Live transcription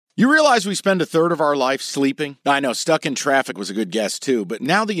You realize we spend a third of our life sleeping? I know, stuck in traffic was a good guess too, but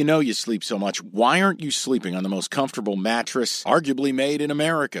now that you know you sleep so much, why aren't you sleeping on the most comfortable mattress arguably made in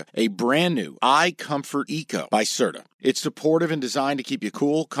America? A brand new iComfort Eco by Serta. It's supportive and designed to keep you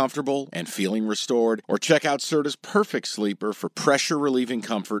cool, comfortable, and feeling restored. Or check out Serta's Perfect Sleeper for pressure-relieving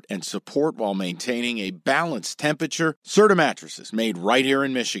comfort and support while maintaining a balanced temperature. Serta mattresses, made right here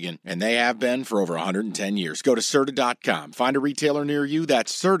in Michigan, and they have been for over 110 years. Go to Serta.com. Find a retailer near you.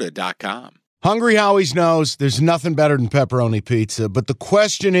 That's Serta.com. Hungry Howie's knows there's nothing better than pepperoni pizza, but the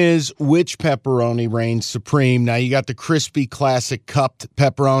question is, which pepperoni reigns supreme? Now, you got the crispy, classic cupped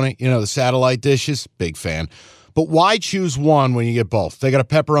pepperoni, the satellite dishes. Big fan. But why choose one when you get both? They got a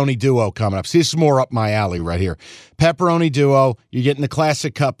pepperoni duo coming up. See, this is more up my alley right here. Pepperoni duo, you're getting the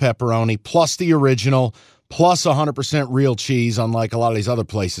classic cup pepperoni, plus the original, plus 100% real cheese, unlike a lot of these other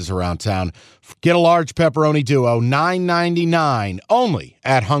places around town. Get a large pepperoni duo, $9.99, only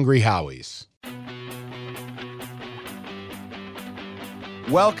at Hungry Howie's.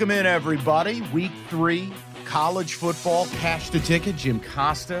 Welcome in, everybody. Week 3, college football, cash the ticket. Jim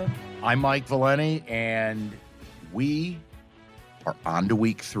Costa, I'm Mike Valeni, and we are on to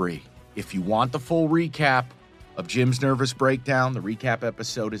week 3. If you want the full recap of Jim's nervous breakdown, the recap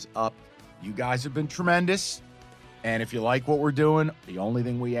episode is up. You guys have been tremendous. And if you like what we're doing, the only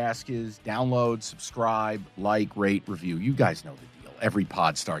thing we ask is download, subscribe, like, rate, review. You guys know the deal. Every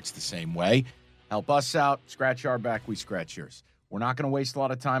pod starts the same way. Help us out. Scratch our back. We scratch yours. We're not going to waste a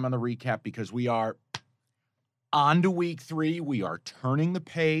lot of time on the recap because we are on to week 3. We are turning the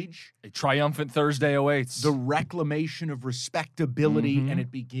page. A triumphant Thursday awaits. The reclamation of respectability, and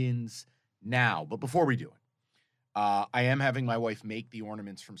it begins now. But before we do it, I am having my wife make the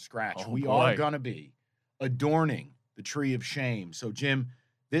ornaments from scratch. We are going to be adorning the tree of shame. So, Jim,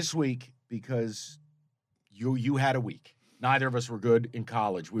 this week, because you had a week. Neither of us were good in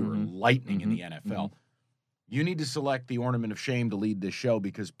college. We were lightning in the NFL. You need to select the ornament of shame to lead this show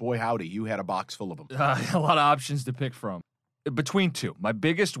because, boy, howdy, you had a box full of them. A lot of options to pick from. Between two. My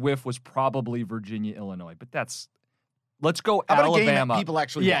biggest whiff was probably Virginia, Illinois, but let's go How about Alabama. a game that people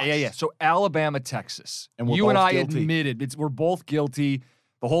actually watched? Yeah. So Alabama, Texas. And we're you both and I guilty. admitted we're both guilty.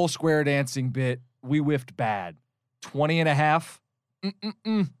 The whole square dancing bit, we whiffed bad.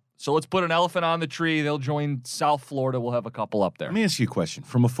 20.5. So let's put an elephant on the tree. They'll join South Florida. We'll have a couple up there. Let me ask you a question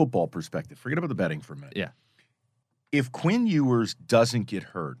from a football perspective. Forget about the betting for a minute. Yeah. If Quinn Ewers doesn't get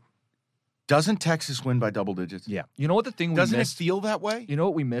hurt, doesn't Texas win by double digits? Yeah. You know what the thing we Doesn't missed? it feel that way? You know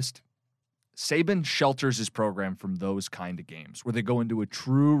what we missed? Saban shelters his program from those kind of games where they go into a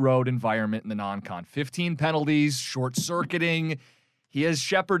true road environment in the non-con. 15 penalties, short-circuiting. He has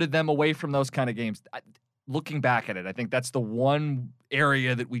shepherded them away from those kind of games. Looking back at it, I think that's the one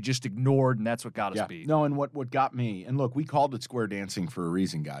area that we just ignored, and that's what got us beat. No, and what got me, and look, we called it square dancing for a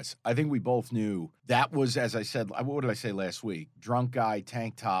reason, guys. I think we both knew that was, as I said, what did I say last week? Drunk guy,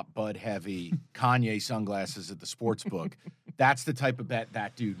 tank top, Bud Heavy, Kanye sunglasses at the sports book. That's the type of bet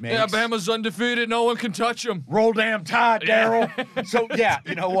that dude makes. Yeah, Bama's undefeated. No one can touch him. Roll damn tide, Daryl. So, yeah,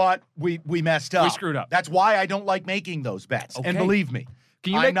 you know what? We messed up. We screwed up. That's why I don't like making those bets. Okay. And believe me,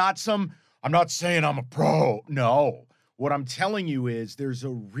 I'm not saying I'm a pro. No. What I'm telling you is there's a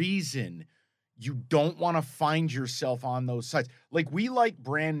reason you don't want to find yourself on those sites. Like, we like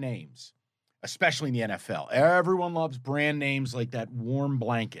brand names, especially in the NFL. Everyone loves brand names like that warm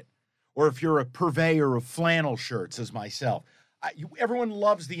blanket. Or if you're a purveyor of flannel shirts, as myself, everyone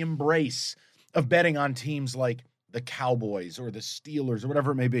loves the embrace of betting on teams like the Cowboys or the Steelers or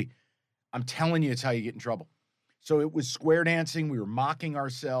whatever it may be. I'm telling you, it's how you get in trouble. So it was square dancing. We were mocking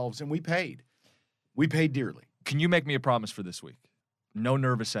ourselves, and we paid. We paid dearly. Can you make me a promise for this week? No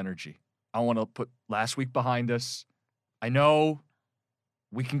nervous energy. I want to put last week behind us. I know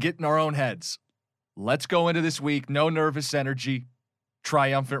we can get in our own heads. Let's go into this week. No nervous energy.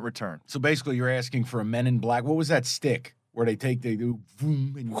 Triumphant return. So basically, you're asking for a Men in Black. What was that stick where they do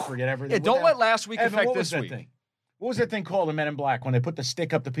boom and you forget everything? Yeah, don't let last week Evan, affect this week. Thing? What was that thing called in Men in Black when they put the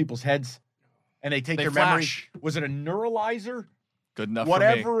stick up to people's heads and they take their flash. memory? Was it a neuralizer? Good enough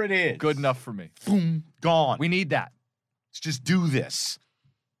Whatever for me. it is. Good enough for me. Boom, gone. We need that. Let's just do this.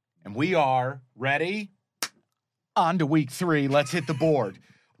 And we are ready. On to week 3. Let's hit the board.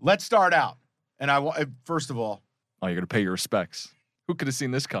 Let's start out. And first of all. Oh, you're going to pay your respects. Who could have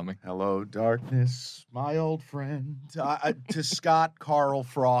seen this coming? Hello, darkness, my old friend. To Scott Carl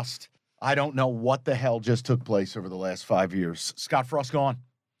Frost. I don't know what the hell just took place over the last 5 years. Scott Frost gone.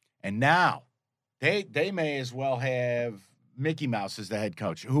 And now they may as well have Mickey Mouse as the head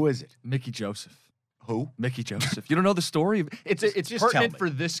coach. Who is it? Mickey Joseph. Who? Mickey Joseph. You don't know the story? It's just tell pertinent me. for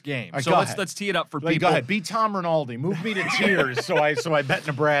this game. All right, So go let's ahead. tee it up for Like, people. go ahead. Be Tom Rinaldi. Move me to tears so I bet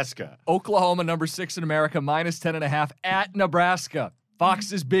Nebraska. Oklahoma, number 6 in America, minus 10.5 at Nebraska.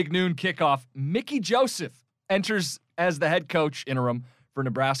 Fox's big noon kickoff. Mickey Joseph enters as the head coach interim for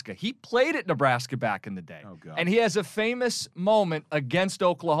Nebraska. He played at Nebraska back in the day. Oh, God. And he has a famous moment against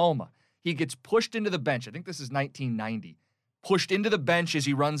Oklahoma. He gets pushed into the bench. I think this is 1990. Pushed into the bench as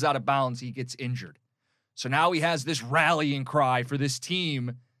he runs out of bounds. He gets injured. So now he has this rallying cry for this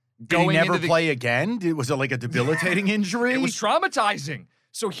team. Did he never play again? Was it like a debilitating injury? It was traumatizing.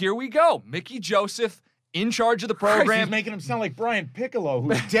 So here we go. Mickey Joseph in charge of the Christ, program. he's making him sound like Brian Piccolo,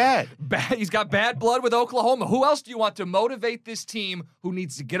 who's dead. He's got bad blood with Oklahoma. Who else do you want to motivate this team who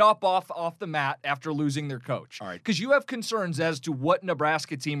needs to get off the mat after losing their coach? All right. Because you have concerns as to what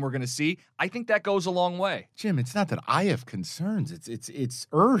Nebraska team we're going to see. I think that goes a long way. Jim, it's not that I have concerns. It's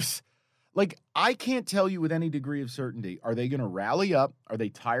Earth. Like, I can't tell you with any degree of certainty. Are they going to rally up? Are they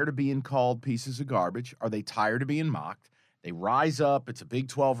tired of being called pieces of garbage? Are they tired of being mocked? They rise up. It's a Big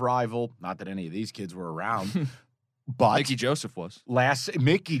 12 rival. Not that any of these kids were around. But Mickey Joseph was.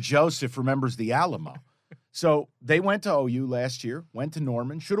 Mickey Joseph remembers the Alamo. So they went to OU last year, went to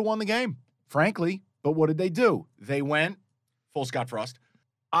Norman, should have won the game, frankly. But what did they do? They went full Scott Frost.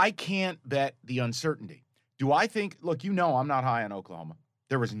 I can't bet the uncertainty. Do I think, look, I'm not high on Oklahoma.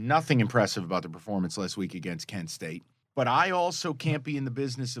 There was nothing impressive about the performance last week against Kent State. But I also can't be in the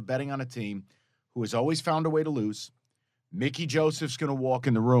business of betting on a team who has always found a way to lose. Mickey Joseph's going to walk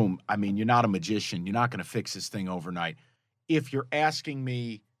in the room. I mean, you're not a magician. You're not going to fix this thing overnight. If you're asking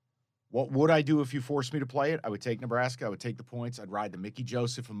me, what would I do if you forced me to play it? I would take Nebraska. I would take the points. I'd ride the Mickey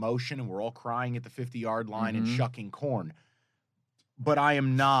Joseph emotion, and we're all crying at the 50-yard line and shucking corn. But I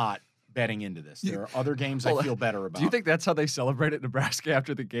am not betting into this. There are other games I feel better about. Do you think that's how they celebrate at Nebraska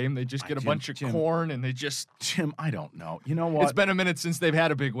after the game? They just get a bunch of corn and they just... Jim, I don't know. You know what? It's been a minute since they've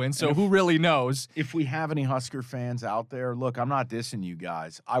had a big win, so who really knows? If we have any Husker fans out there, look, I'm not dissing you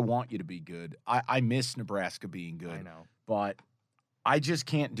guys. I want you to be good. I miss Nebraska being good. I know. But I just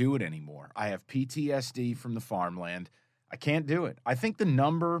can't do it anymore. I have PTSD from the farmland. I can't do it. I think the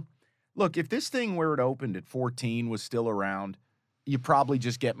number... Look, if this thing where it opened at 14 was still around... You probably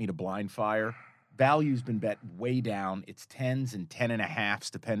just get me to blind fire. Value's been bet way down. It's 10s and 10.5s,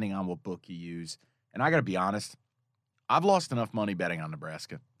 depending on what book you use. And I got to be honest, I've lost enough money betting on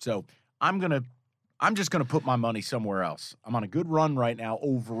Nebraska. So I'm just gonna put my money somewhere else. I'm on a good run right now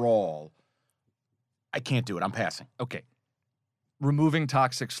overall. I can't do it. I'm passing. Okay. Removing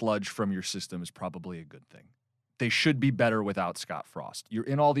toxic sludge from your system is probably a good thing. They should be better without Scott Frost. You're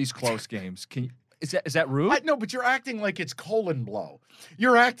in all these close games. Is that rude? No, but you're acting like it's colon blow.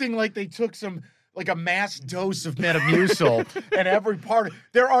 You're acting like they took a mass dose of Metamucil and every part.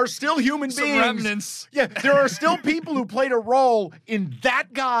 There are still human Some beings. remnants. Yeah, there are still people who played a role in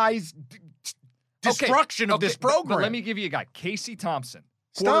that guy's destruction of this program. But let me give you a guy. Casey Thompson,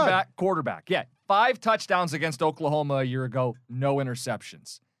 Stud. quarterback. Yeah, 5 touchdowns against Oklahoma a year ago, no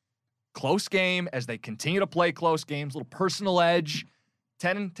interceptions. Close game as they continue to play close games, little personal edge.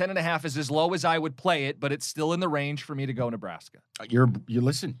 10.5 is as low as I would play it, but it's still in the range for me to go Nebraska. You're at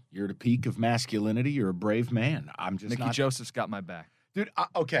the peak of masculinity. You're a brave man. I'm just Mickey Joseph's got my back. Dude,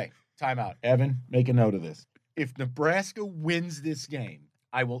 okay, time out. Evan, make a note of this. If Nebraska wins this game,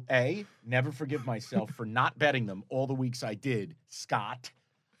 I will, never forgive myself for not betting them all the weeks I did. Scott!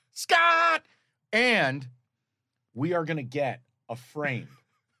 And we are going to get a framed,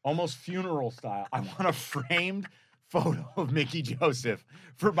 almost funeral style. I want a framed photo of Mickey Joseph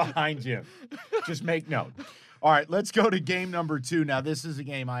for behind Jim. Just make note. All right, let's go to game number 2. Now, this is a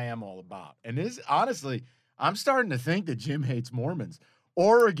game I am all about. And this, honestly, I'm starting to think that Jim hates Mormons.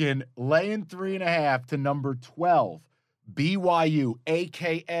 Oregon laying 3.5 to number 12. BYU,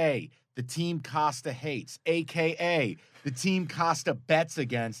 a.k.a. the team Costa hates, a.k.a. the team Costa bets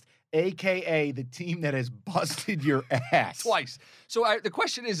against, a.k.a. the team that has busted your ass. Twice. So the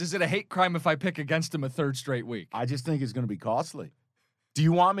question is it a hate crime if I pick against him a third straight week? I just think it's going to be costly. Do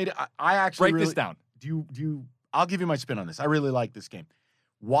you want me to? I actually break this down. Do you? I'll give you my spin on this. I really like this game.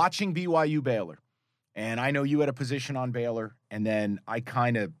 Watching BYU Baylor, and I know you had a position on Baylor, and then I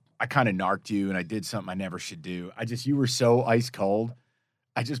kind of narked you, and I did something I never should do. You were so ice cold.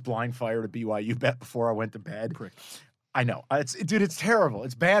 I just blind fired a BYU bet before I went to bed. Prick. I know. It's terrible.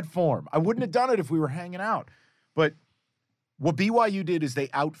 It's bad form. I wouldn't have done it if we were hanging out. But what BYU did is they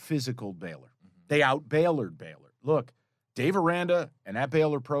out-physicaled Baylor. They out-Baylored Baylor. Look, Dave Aranda and that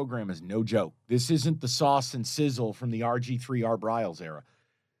Baylor program is no joke. This isn't the sauce and sizzle from the RG3 Art Briles era.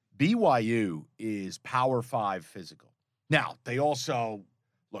 BYU is Power 5 physical. Now, they also,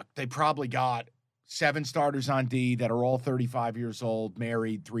 they probably got 7 starters on D that are all 35 years old,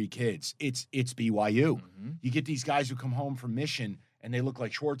 married, 3 kids. It's BYU. Mm-hmm. You get these guys who come home from Mission and they look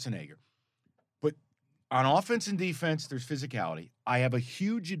like Schwarzenegger. But on offense and defense, there's physicality. I have a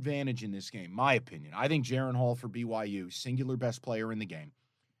huge advantage in this game, my opinion. I think Jaren Hall for BYU, singular best player in the game.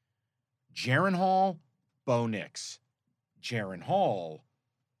 Jaren Hall, Bo Nix. Jaren Hall,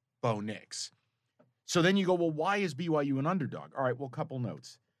 Bo Nix. So then you go, well, why is BYU an underdog? All right, well, a couple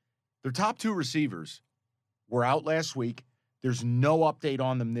notes. Their top 2 receivers were out last week. There's no update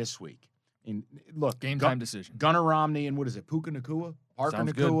on them this week. And look, Game time decision. Gunnar Romney and what is it, Puka Nacua? Parker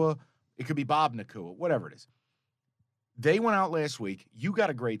Sounds Nacua? It could be Bob Nacua, whatever it is. They went out last week. You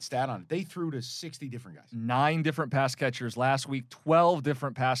got a great stat on it. They threw to 60 different guys. 9 different pass catchers last week, 12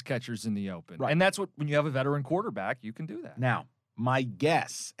 different pass catchers in the open. Right. And that's what, when you have a veteran quarterback, you can do that. Now, my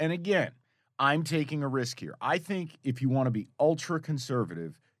guess, and again, I'm taking a risk here. I think if you want to be ultra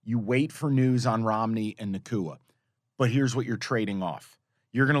conservative, you wait for news on Romney and Nacua. But here's what you're trading off.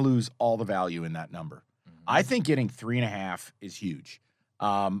 You're going to lose all the value in that number. Mm-hmm. I think getting 3.5 is huge.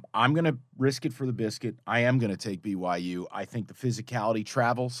 I'm going to risk it for the biscuit. I am going to take BYU. I think the physicality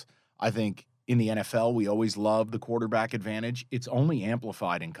travels. I think in the NFL, we always love the quarterback advantage. It's only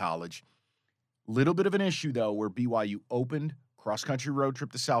amplified in college. Little bit of an issue, though, where BYU opened cross-country road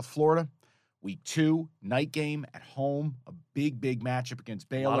trip to South Florida. Week 2, night game at home, a big matchup against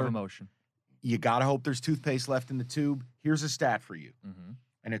Baylor. A lot of emotion. You got to hope there's toothpaste left in the tube. Here's a stat for you. Mm-hmm.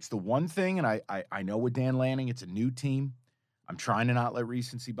 And it's the one thing, and I know with Dan Lanning, it's a new team. I'm trying to not let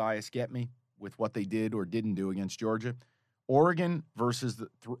recency bias get me with what they did or didn't do against Georgia. Oregon versus the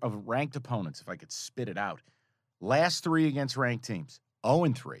of ranked opponents, if I could spit it out. Last 3 against ranked teams,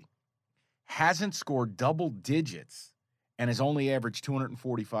 0-3. Hasn't scored double digits and has only averaged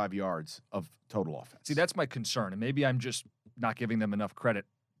 245 yards of total offense. See, that's my concern, and maybe I'm just not giving them enough credit.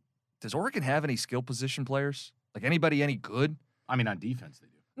 Does Oregon have any skill position players? Like anybody any good? I mean, on defense they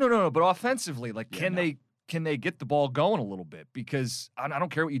do. No, but offensively, like Yeah, no. can they get the ball going a little bit? Because I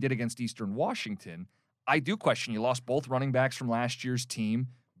don't care what you did against Eastern Washington. I do question you lost both running backs from last year's team.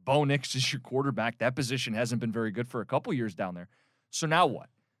 Bo Nix is your quarterback. That position hasn't been very good for a couple years down there. So now what?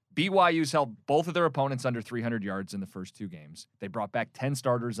 BYU's held both of their opponents under 300 yards in the first 2 games. They brought back 10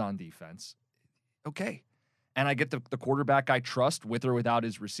 starters on defense. Okay. And I get the quarterback I trust with or without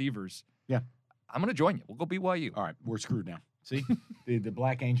his receivers. Yeah. I'm going to join you. We'll go BYU. All right, we're screwed now. See, the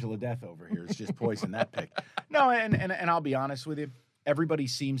black angel of death over here is just poison that pick. No, and I'll be honest with you. Everybody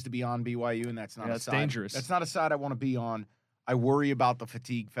seems to be on BYU, and that's not a that's side. dangerous. That's not a side I want to be on. I worry about the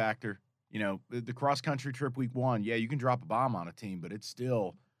fatigue factor. You know, the cross-country trip week 1, yeah, you can drop a bomb on a team, but it's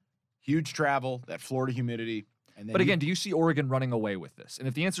still huge travel, that Florida humidity. And then But again, do you see Oregon running away with this? And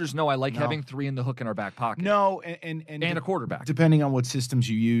if the answer is no, I like No. having 3 in the hook in our back pocket. no, and And a quarterback. depending on what systems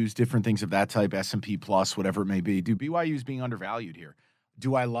you use, different things of that type, S&P plus, whatever it may be. Do BYU is being undervalued here?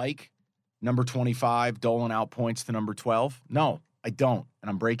 Do I like number 25 doling out points to number 12? No, I don't, and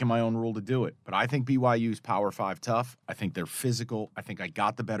I'm breaking my own rule to do it. But I think BYU is Power 5 tough. I think they're physical. I think I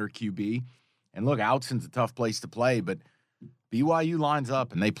got the better QB. And look, Outson's a tough place to play, but BYU lines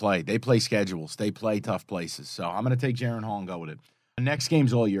up and they play. They play schedules. They play tough places. So I'm going to take Jaren Hall and go with it. The next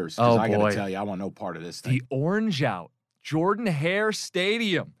game's all yours. Oh, I got boy. to tell you, I want no part of this thing. The orange out. Jordan Hare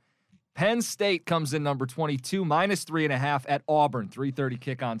Stadium. Penn State comes in number 22, minus 3.5 at Auburn. 3:30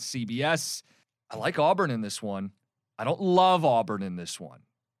 kick on CBS. I like Auburn in this one. I don't love Auburn in this one.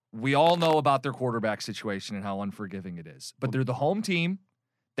 We all know about their quarterback situation and how unforgiving it is. But they're the home team.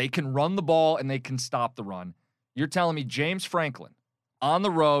 They can run the ball and they can stop the run. You're telling me James Franklin on the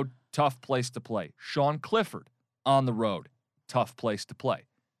road, tough place to play. Sean Clifford on the road, tough place to play.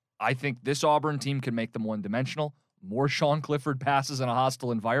 I think this Auburn team can make them one-dimensional. More Sean Clifford passes in a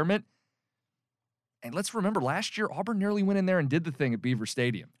hostile environment. And let's remember, last year, Auburn nearly went in there and did the thing at Beaver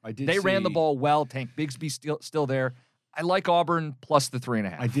Stadium. They ran the ball well. Tank Bigsby still there. I like Auburn plus the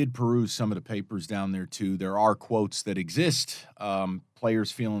 3.5. I did peruse some of the papers down there, too. There are quotes that exist.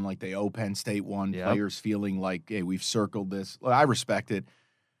 Players feeling like they owe Penn State one. Yep. Players feeling like, hey, we've circled this. Look, I respect it.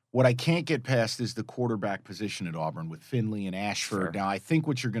 What I can't get past is the quarterback position at Auburn with Finley and Ashford. Sure. Now, I think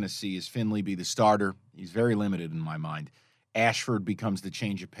what you're going to see is Finley be the starter. He's very limited in my mind. Ashford becomes the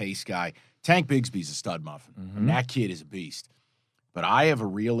change of pace guy. Tank Bigsby's a stud muffin, and that kid is a beast. But I have a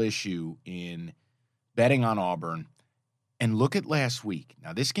real issue in betting on Auburn. And look at last week.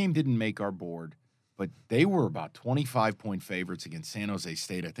 Now, this game didn't make our board, but they were about 25-point favorites against San Jose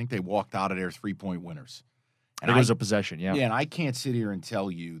State. I think they walked out of there 3-point winners. I think it was a possession, yeah. Yeah, and I can't sit here and tell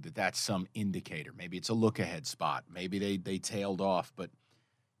you that that's some indicator. Maybe it's a look-ahead spot. Maybe they tailed off. But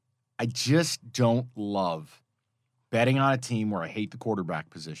I just don't love betting on a team where I hate the quarterback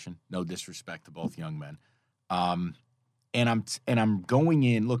position. No disrespect to both young men. And I'm going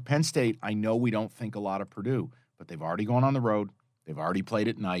in. Look, Penn State, I know we don't think a lot of Purdue, but they've already gone on the road. They've already played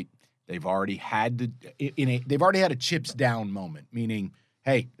at night. They've already had they've already had a chips down moment, meaning,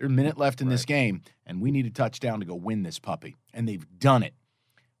 hey, there's a minute left in this game, and we need a touchdown to go win this puppy. And they've done it.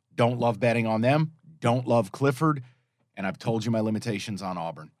 Don't love betting on them. Don't love Clifford. And I've told you my limitations on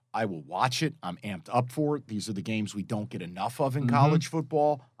Auburn. I will watch it. I'm amped up for it. These are the games we don't get enough of in college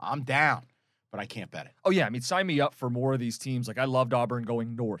football. I'm down, but I can't bet it. Oh, yeah. I mean, sign me up for more of these teams. Like, I loved Auburn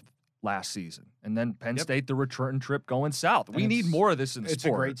going north last season. And then Penn State, the return trip going south. We need more of this in the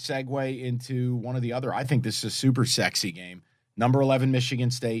sport. It's a great segue into one of the other. I think this is a super sexy game. Number 11,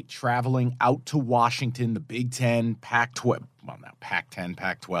 Michigan State, traveling out to Washington, the Big Ten, Pac-12. Well, not Pac-10,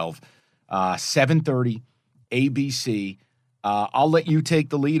 Pac-12. 7:30, ABC. I'll let you take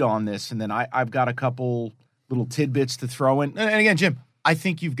the lead on this, and then I've got a couple little tidbits to throw in. And again, Jim, I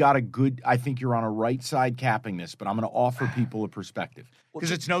think you've got I think you're on a right side capping this, but I'm going to offer people a perspective.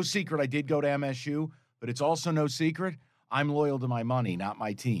 Because it's no secret I did go to MSU, but it's also no secret I'm loyal to my money, not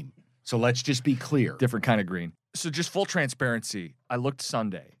my team. So let's just be clear. Different kind of green. So just full transparency, I looked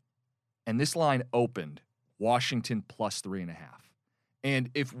Sunday, and this line opened Washington plus 3.5. And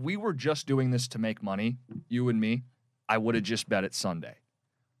if we were just doing this to make money, you and me, I would have just bet it Sunday.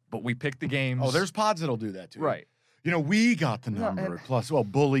 But we picked the games. Oh, there's pods that'll do that too. Right. You know, we got the number plus. Well,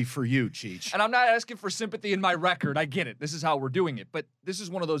 bully for you, Cheech. And I'm not asking for sympathy in my record. I get it. This is how we're doing it. But this is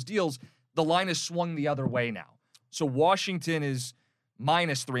one of those deals. The line has swung the other way now. So Washington is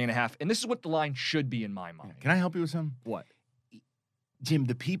minus 3.5. And this is what the line should be in my mind. Can I help you with something? What? Jim,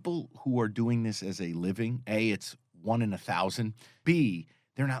 the people who are doing this as a living, A, it's 1 in 1,000. B,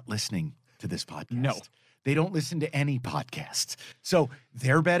 they're not listening to this podcast. No. They don't listen to any podcast. So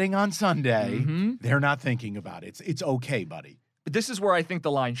they're betting on Sunday. They're not thinking about it. It's okay, buddy. But this is where I think the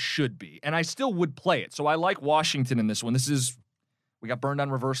line should be. And I still would play it. So I like Washington in this one. We got burned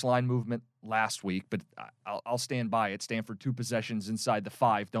on reverse line movement last week, but I'll stand by it. Stanford 2 possessions inside the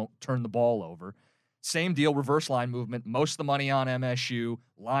 5. Don't turn the ball over. Same deal, reverse line movement. Most of the money on MSU.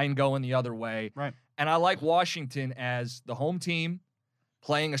 Line going the other way. Right. And I like Washington as the home team,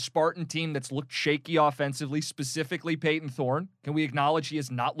 playing a Spartan team that's looked shaky offensively, specifically Peyton Thorne. Can we acknowledge he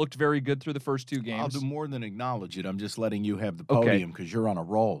has not looked very good through the first 2 games? I'll do more than acknowledge it. I'm just letting you have the podium because you're on a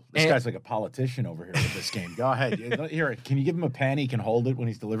roll. This guy's like a politician over here with this game. Go ahead. Here, can you give him a pen? He can hold it when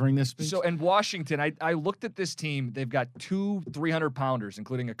he's delivering this speech. So, and Washington, I looked at this team. They've got 2 300-pounders,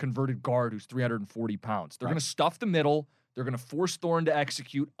 including a converted guard who's 340 pounds. They're going to stuff the middle. They're going to force Thorne to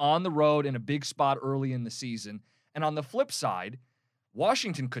execute on the road in a big spot early in the season. And on the flip side,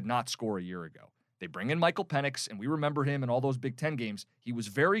 Washington could not score a year ago. They bring in Michael Penix, and we remember him in all those Big Ten games. He was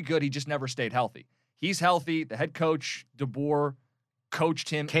very good. He just never stayed healthy. He's healthy. The head coach, DeBoer, coached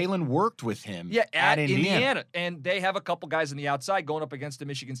him. Kalen worked with him at Indiana. And they have a couple guys on the outside going up against the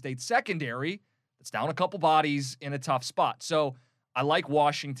Michigan State secondary that's down a couple bodies in a tough spot. So I like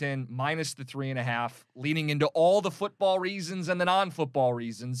Washington minus the 3.5, leaning into all the football reasons and the non-football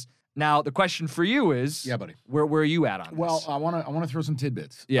reasons. Now, the question for you is, yeah, buddy, where are you at on this? Well, I want to throw some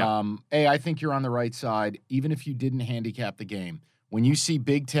tidbits. Yeah. I think you're on the right side, even if you didn't handicap the game. When you see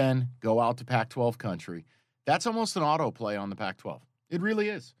Big Ten go out to Pac-12 country, that's almost an auto play on the Pac-12. It really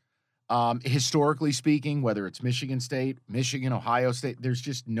is. Historically speaking, whether it's Michigan State, Michigan, Ohio State, there's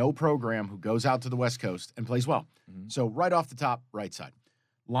just no program who goes out to the West Coast and plays well. So right off the top, right side.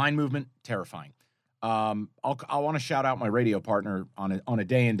 Line movement, terrifying. I want to shout out my radio partner on a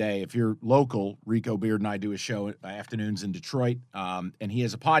day and day. If you're local, Rico Beard and I do a show afternoons in Detroit, and he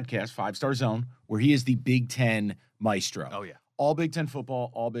has a podcast, 5 Star Zone, where he is the Big Ten maestro. Oh, yeah. All Big Ten football,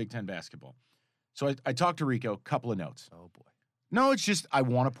 all Big Ten basketball. So I talked to Rico, a couple of notes. Oh, boy. No, it's just I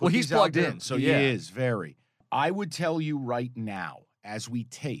want to put he's these plugged out there. in, so he yeah. is, very. I would tell you right now, as we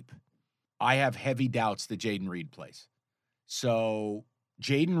tape, I have heavy doubts that Jaden Reed plays. So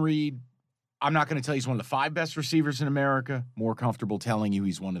Jaden Reed, I'm not going to tell you he's one of the 5 best receivers in America. More comfortable telling you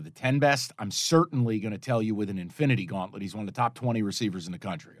he's one of the 10 best. I'm certainly going to tell you with an infinity gauntlet he's one of the top 20 receivers in the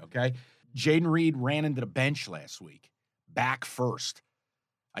country, okay? Jaden Reed ran into the bench last week, back first.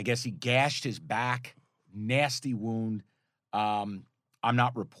 I guess he gashed his back, nasty wound. I'm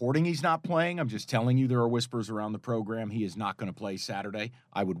not reporting he's not playing. I'm just telling you there are whispers around the program he is not going to play Saturday.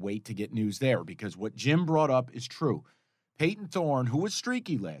 I would wait to get news there because what Jim brought up is true. Peyton Thorne, who was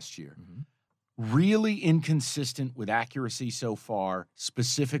streaky last year, really inconsistent with accuracy so far,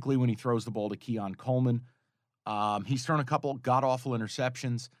 specifically when he throws the ball to Keon Coleman. He's thrown a couple god-awful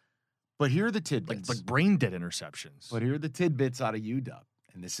interceptions. But here are the tidbits. Like brain-dead interceptions. But here are the tidbits out of UW,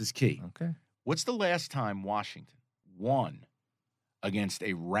 and this is key. Okay. What's the last time Washington won against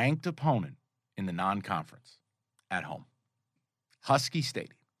a ranked opponent in the non-conference at home. Husky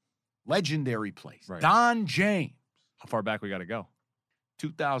Stadium. Legendary place. Right. Don James. How far back we got to go?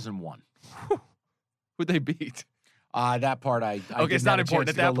 2001. Who'd they beat? That part I okay, it's not important.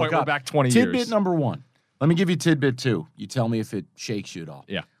 At that point, we're back 20 tidbit years. Tidbit number 1. Let me give you tidbit 2. You tell me if it shakes you at all.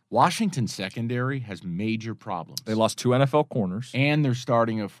 Yeah. Washington secondary has major problems. They lost 2 NFL corners. And they're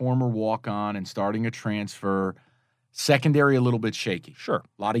starting a former walk-on and starting a transfer. Secondary a little bit shaky. Sure.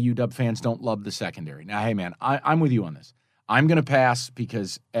 A lot of UW fans don't love the secondary. Now, hey, man, I'm with you on this. I'm going to pass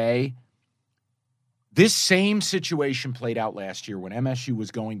because, A, this same situation played out last year when MSU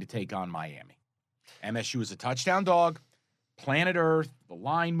was going to take on Miami. MSU was a touchdown dog, planet Earth, the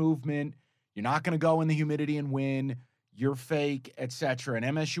line movement. You're not going to go in the humidity and win. You're fake, etc.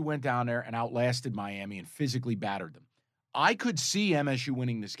 And MSU went down there and outlasted Miami and physically battered them. I could see MSU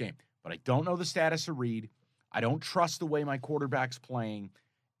winning this game, but I don't know the status of Reed. I don't trust the way my quarterback's playing.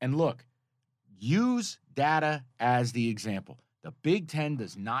 And look, use data as the example. The Big Ten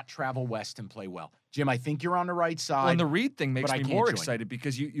does not travel west and play well. Jim, I think you're on the right side. Well, and the Reed thing makes me more excited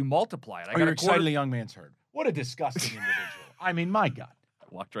because you multiply it. You're excited the young man's hurt. What a disgusting individual. I mean, my God.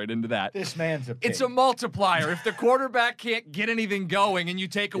 Walked right into that. This man's a pig. It's a multiplier. If the quarterback can't get anything going and you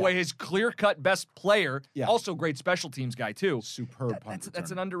take away his clear-cut best player, also great special teams guy too. Superb punt returner.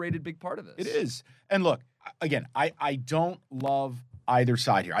 That's an underrated big part of this. It is. And look, again, I don't love either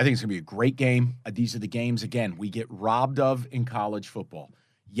side here. I think it's going to be a great game. These are the games, again, we get robbed of in college football.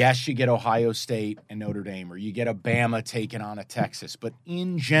 Yes, you get Ohio State and Notre Dame, or you get a Bama taking on a Texas. But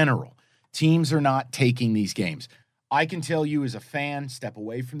in general, teams are not taking these games. I can tell you as a fan, step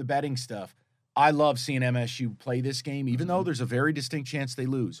away from the betting stuff, I love seeing MSU play this game, even though there's a very distinct chance they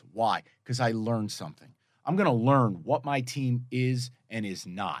lose. Why? Because I learned something. I'm going to learn what my team is and is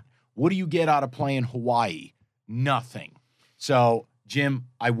not. What do you get out of playing Hawaii? Nothing. So, Jim,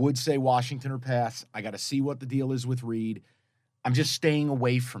 I would say Washington or pass. I got to see what the deal is with Reed. I'm just staying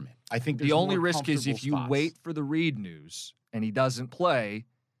away from it. I think the only risk is if you wait for the Reed news and he doesn't play,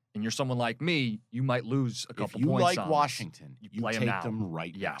 and you're someone like me, you might lose a couple points. If you like on Washington, you you play take them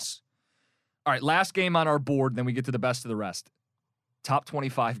right now. Yes. All right, last game on our board, then we get to the best of the rest. Top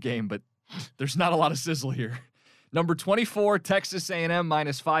 25 game, but there's not a lot of sizzle here. Number 24, Texas A&M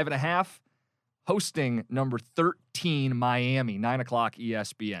 -5.5, hosting number 13, Miami, 9 o'clock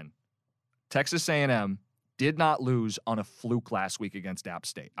ESPN. Texas A&M did not lose on a fluke last week against App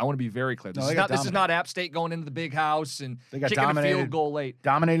State. I want to be very clear. This is not App State going into the big house and kicking a field goal late.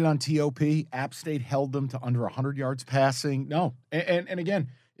 Dominated on TOP. App State held them to under 100 yards passing. No. And again,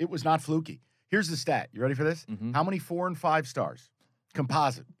 it was not fluky. Here's the stat. You ready for this? Mm-hmm. How many 4 and 5 stars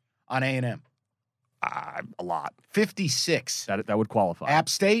composite on A&M? A lot. 56. That would qualify. App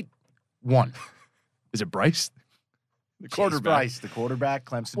State, 1. Is it Bryce? The quarterback. Bryce, the quarterback,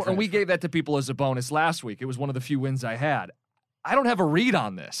 Clemson. Well, and we gave that to people as a bonus last week. It was one of the few wins I had. I don't have a read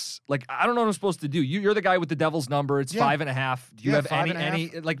on this. Like, I don't know what I'm supposed to do. You're the guy with the Devil's number. It's 5.5. Do you have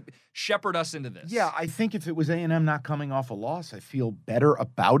any shepherd us into this? Yeah, I think if it was A&M not coming off a loss, I feel better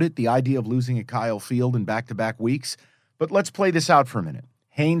about it. The idea of losing at Kyle Field in back-to-back weeks. But let's play this out for a minute.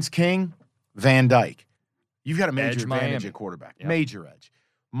 Haynes King, Van Dyke. You've got a major advantage at quarterback. Yep. Major edge.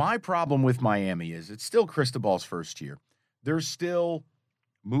 My problem with Miami is it's still Cristobal's first year. They're still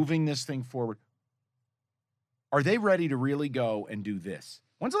moving this thing forward. Are they ready to really go and do this?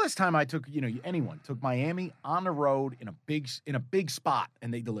 When's the last time I took, anyone took Miami on the road in a big spot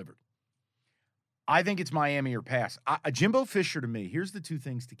and they delivered? I think it's Miami or pass. Jimbo Fisher, to me, here's the two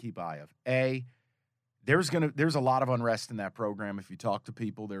things to keep eye of. A, there's a lot of unrest in that program. If you talk to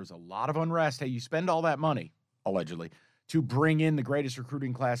people, there's a lot of unrest. Hey, you spend all that money, allegedly, to bring in the greatest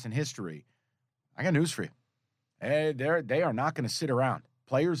recruiting class in history. I got news for you. They are not going to sit around.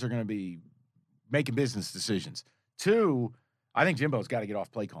 Players are going to be making business decisions. 2, I think Jimbo's got to get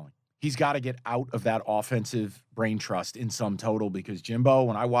off play calling. He's got to get out of that offensive brain trust in sum total because Jimbo,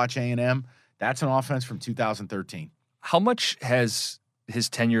 when I watch A&M, that's an offense from 2013. How much has his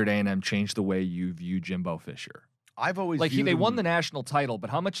tenure at A&M changed the way you view Jimbo Fisher? I've always they won the national title, but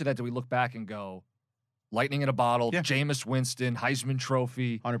how much of that do we look back and go, lightning in a bottle, Jameis Winston, Heisman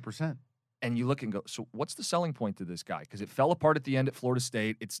Trophy. 100%. And you look and go, so what's the selling point to this guy? Because it fell apart at the end at Florida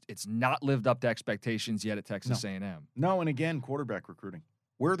State. It's not lived up to expectations yet at Texas A&M. No, and again, quarterback recruiting.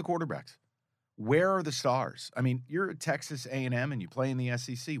 Where are the quarterbacks? Where are the stars? I mean, you're at Texas A&M and you play in the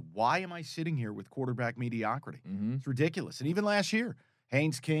SEC. Why am I sitting here with quarterback mediocrity? Mm-hmm. It's ridiculous. And even last year,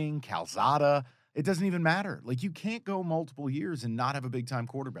 Haynes King, Calzada, it doesn't even matter. Like, you can't go multiple years and not have a big-time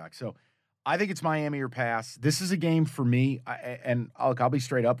quarterback. So I think it's Miami or pass. This is a game for me, and I'll be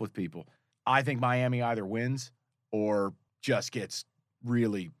straight up with people. I think Miami either wins or just gets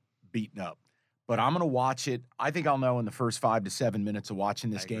really beaten up. But I'm going to watch it. I think I'll know in the first 5 to 7 minutes of watching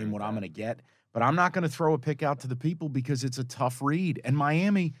this game what I'm going to get. But I'm not going to throw a pick out to the people because it's a tough read. And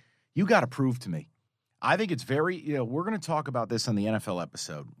Miami, you got to prove to me. I think it's very, we're going to talk about this on the NFL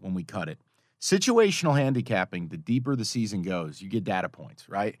episode when we cut it. Situational handicapping, the deeper the season goes, you get data points,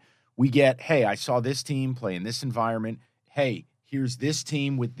 right? We get, hey, I saw this team play in this environment. Hey, here's this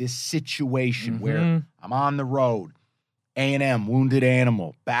team with this situation where I'm on the road. A&M, wounded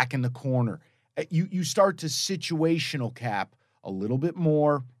animal, back in the corner. You start to situational cap a little bit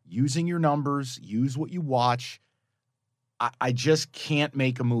more, using your numbers, use what you watch. I just can't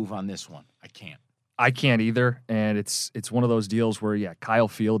make a move on this one. I can't. I can't either, and it's one of those deals where, Kyle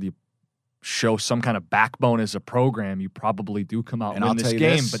Field, you show some kind of backbone as a program, you probably do come out and win this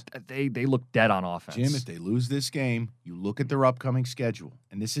game, but they look dead on offense. Jim, if they lose this game, you look at their upcoming schedule,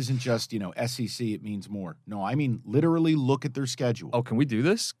 and this isn't just, SEC, it means more. No, I mean literally look at their schedule. Oh, can we do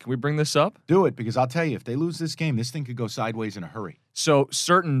this? Can we bring this up? Do it, because I'll tell you, if they lose this game, this thing could go sideways in a hurry. So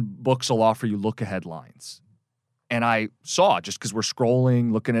certain books will offer you look-ahead lines. And I saw, just because we're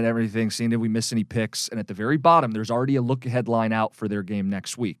scrolling, looking at everything, seeing if we miss any picks, and at the very bottom, there's already a look-ahead line out for their game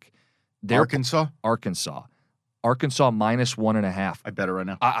next week. Arkansas minus 1.5. I bet it right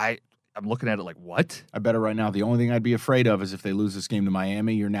now. I'm looking at it like, what? I bet it right now. The only thing I'd be afraid of is if they lose this game to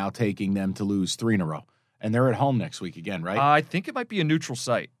Miami, you're now taking them to lose 3 in a row. And they're at home next week again, right? I think it might be a neutral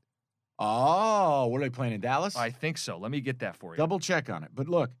site. Oh, what are they playing in Dallas? I think so. Let me get that for you. Double check on it. But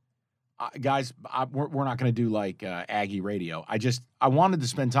look, guys, we're not going to do like Aggie radio. I wanted to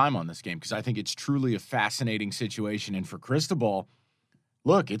spend time on this game because I think it's truly a fascinating situation. And for Cristobal,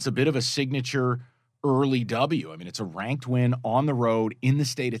 look, it's a bit of a signature early W. I mean, it's a ranked win on the road in the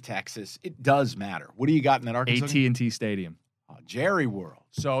state of Texas. It does matter. What do you got in that Arkansas game? AT&T Stadium. Jerry World.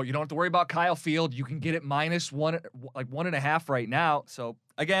 So you don't have to worry about Kyle Field. You can get it minus 1.5 right now. So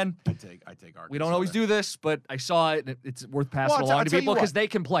again, I take Arkansas. We don't always do this, but I saw it. And it's worth passing along to people because they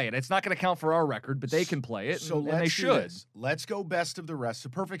can play it. It's not going to count for our record, but they can play it, and they should. Let's go best of the rest. A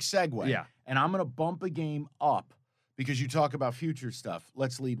perfect segue. Yeah. And I'm going to bump a game up because you talk about future stuff.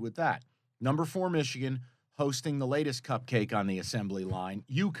 Let's lead with that. Number 4, Michigan, hosting the latest cupcake on the assembly line.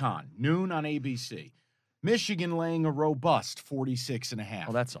 UConn, noon on ABC. Michigan laying a robust 46.5.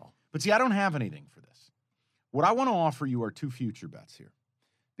 Well, that's all. But see, I don't have anything for this. What I want to offer you are 2 future bets here.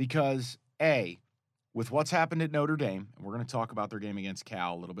 Because, A, with what's happened at Notre Dame, and we're going to talk about their game against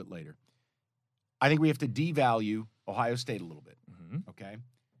Cal a little bit later, I think we have to devalue Ohio State a little bit, okay?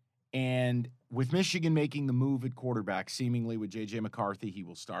 And with Michigan making the move at quarterback, seemingly with J.J. McCarthy, he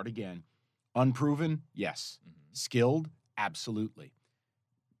will start again. Unproven? Yes. Skilled? Absolutely.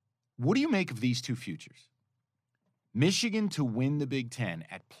 What do you make of these 2 futures? Michigan to win the Big Ten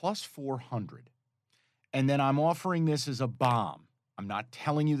at plus 400. And then I'm offering this as a bomb. I'm not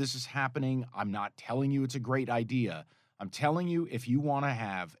telling you this is happening. I'm not telling you it's a great idea. I'm telling you if you want to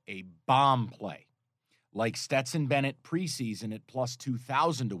have a bomb play, like Stetson Bennett preseason at plus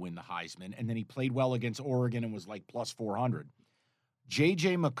 2,000 to win the Heisman, and then he played well against Oregon and was like plus 400.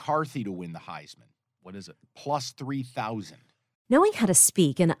 J.J. McCarthy to win the Heisman. What is it? Plus 3,000. Knowing how to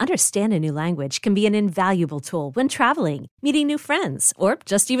speak and understand a new language can be an invaluable tool when traveling, meeting new friends, or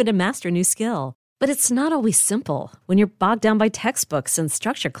just even to master a new skill. But it's not always simple when you're bogged down by textbooks and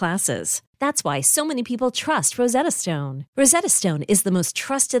structured classes. That's why so many people trust Rosetta Stone. Rosetta Stone is the most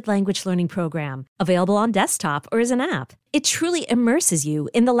trusted language learning program, available on desktop or as an app. It truly immerses you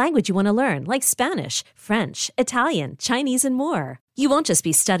in the language you want to learn, like Spanish, French, Italian, Chinese, and more. You won't just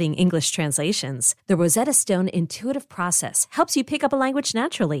be studying English translations. The Rosetta Stone intuitive process helps you pick up a language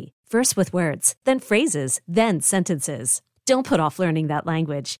naturally, first with words, then phrases, then sentences. Don't put off learning that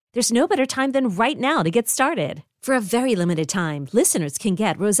language. There's no better time than right now to get started. For a very limited time, listeners can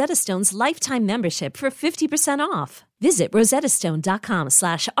get Rosetta Stone's lifetime membership for 50% off. Visit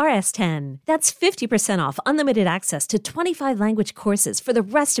rosettastone.com/rs10. That's 50% off unlimited access to 25 language courses for the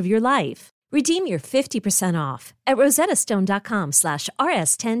rest of your life. Redeem your 50% off at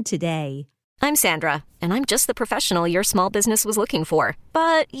rosettastone.com/rs10 today. I'm Sandra, and I'm just the professional your small business was looking for.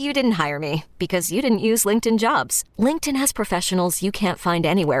 But you didn't hire me because you didn't use LinkedIn Jobs. LinkedIn has professionals you can't find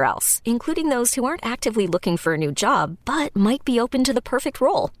anywhere else, including those who aren't actively looking for a new job, but might be open to the perfect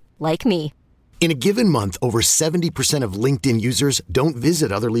role, like me. In a given month, over 70% of LinkedIn users don't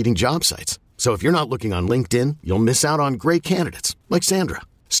visit other leading job sites. So if you're not looking on LinkedIn, you'll miss out on great candidates like Sandra.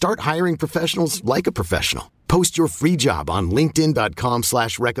 Start hiring professionals like a professional. Post your free job on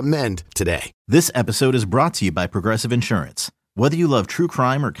linkedin.com/recommend today. This episode is brought to you by Progressive Insurance. Whether you love true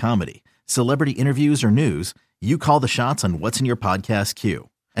crime or comedy, celebrity interviews or news, you call the shots on what's in your podcast queue.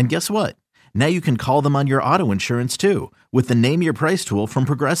 And guess what? Now you can call them on your auto insurance too with the Name Your Price tool from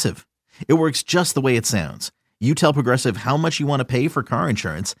Progressive. It works just the way it sounds. You tell Progressive how much you want to pay for car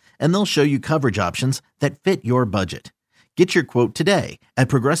insurance, and they'll show you coverage options that fit your budget. Get your quote today at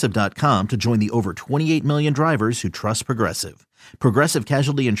Progressive.com to join the over 28 million drivers who trust Progressive. Progressive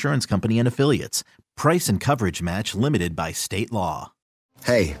Casualty Insurance Company and Affiliates. Price and coverage match limited by state law.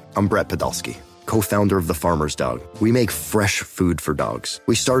 Hey, I'm Brett Podolsky, co-founder of The Farmer's Dog. We make fresh food for dogs.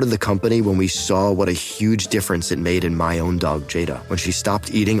 We started the company when we saw what a huge difference it made in my own dog, Jada, when she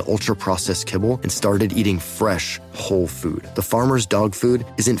stopped eating ultra-processed kibble and started eating fresh, whole food. The Farmer's Dog food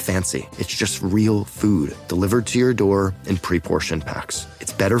isn't fancy. It's just real food delivered to your door in pre-portioned packs.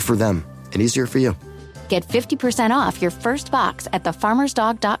 It's better for them and easier for you. Get 50% off your first box at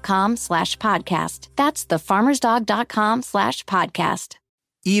thefarmersdog.com/podcast. That's thefarmersdog.com/podcast.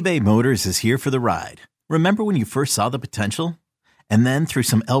 eBay Motors is here for the ride. Remember when you first saw the potential? And then through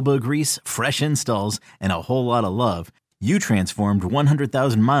some elbow grease, fresh installs, and a whole lot of love, you transformed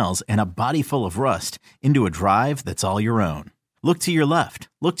 100,000 miles and a body full of rust into a drive that's all your own. Look to your left.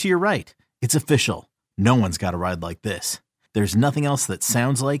 Look to your right. It's official. No one's got a ride like this. There's nothing else that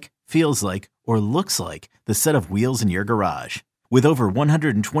sounds like, feels like, or looks like the set of wheels in your garage. With over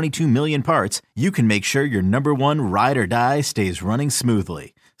 122 million parts, you can make sure your number one ride or die stays running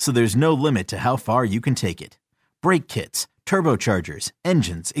smoothly, so there's no limit to how far you can take it. Brake kits, turbochargers,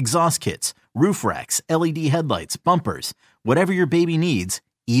 engines, exhaust kits, roof racks, LED headlights, bumpers, whatever your baby needs,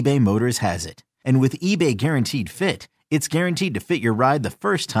 eBay Motors has it. And with eBay Guaranteed Fit, it's guaranteed to fit your ride the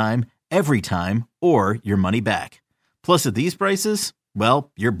first time, every time, or your money back. Plus at these prices, well,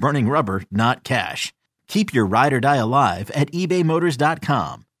 you're burning rubber, not cash. Keep your ride or die alive at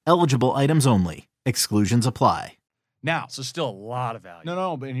ebaymotors.com. Eligible items only. Exclusions apply. Now, So still a lot of value.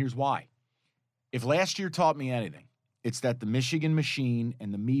 no, but here's why. If last year taught me anything, it's that the Michigan machine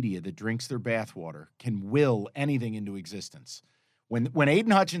and the media that drinks their bathwater can will anything into existence. When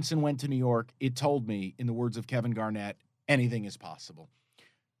Aiden Hutchinson went to New York, it told me, in the words of Kevin Garnett, anything is possible.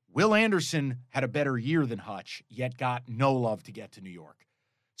 Will Anderson had a better year than Hutch, yet got no love to get to New York.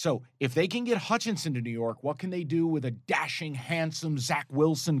 So if they can get Hutchinson to New York, what can they do with a dashing, handsome Zach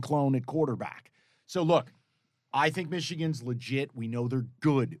Wilson clone at quarterback? So look, I think Michigan's legit. We know they're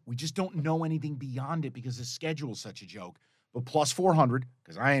good. We just don't know anything beyond it because the schedule's such a joke. But plus 400,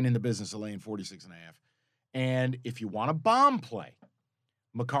 because I ain't in the business of laying 46.5. And if you want a bomb play,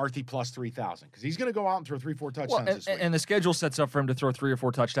 McCarthy plus 3,000, because he's going to go out and throw 3-4 touchdowns this week. And the schedule sets up for him to throw 3 or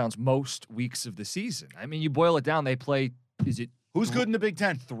 4 touchdowns most weeks of the season. I mean, you boil it down, they play, Who's good in the Big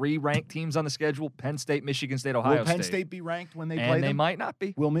Ten? 3 ranked teams on the schedule: Penn State, Michigan State, Ohio Will Penn State. State be ranked when they play And them? they might not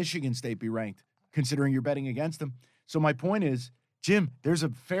be. Will Michigan State be ranked, considering you're betting against them? So my point is, Jim, there's a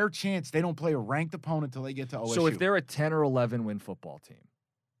fair chance they don't play a ranked opponent until they get to OSU. So if they're a 10 or 11 win football team,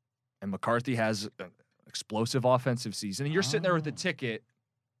 and McCarthy has an explosive offensive season, and you're sitting there with the ticket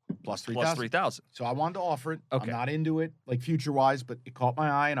plus plus 3,000. So I wanted to offer it. Okay. I'm not into it, like future-wise, but it caught my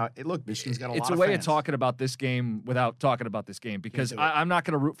eye. And look, Michigan's got a lot of It's a way fans. of talking about this game without talking about this game, because do it. I'm not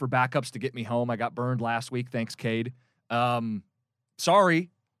going to root for backups to get me home. I got burned last week. Thanks, Cade. Sorry.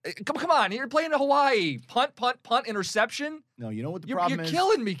 Come on. You're playing in Hawaii. Punt, interception. No, you know what the You're problem is?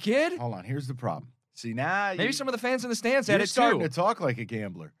 killing me, kid. Hold on. Here's the problem. See, now Maybe some of the fans in the stands had you're it starting too. to talk like a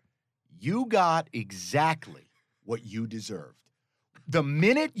gambler. You got exactly what you deserved. The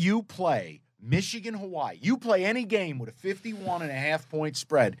minute you play Michigan-Hawaii, you play any game with a 51.5-point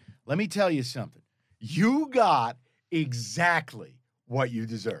spread, let me tell you something. You got exactly what you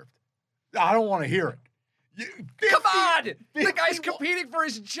deserved. I don't want to hear it. Come on! The guy's competing for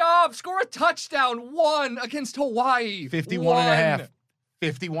his job. Score a touchdown. 1 against Hawaii. 51.5.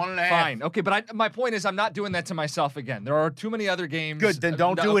 51.5. Fine. Okay, but my point is I'm not doing that to myself again. There are too many other games. Good, then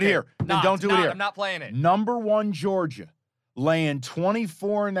don't do it here. Then don't do it here. I'm not playing it. Number 1, Georgia, laying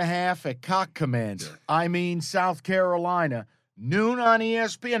 24.5 at Cock Commander. I mean, South Carolina, noon on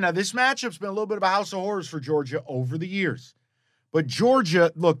ESPN. Now, this matchup's been a little bit of a house of horrors for Georgia over the years. But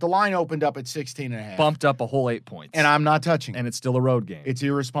Georgia, look, the line opened up at 16.5. Bumped up a whole 8 points. And I'm not touching it. And it's still a road game. It's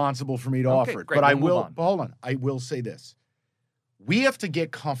irresponsible for me to Okay, offer it. great. But I We'll move will, on. but hold on. I will say this. We have to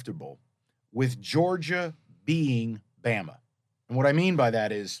get comfortable with Georgia being Bama. And what I mean by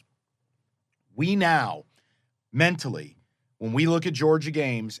that is we now mentally, when we look at Georgia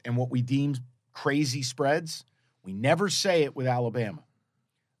games and what we deem crazy spreads, we never say it with Alabama.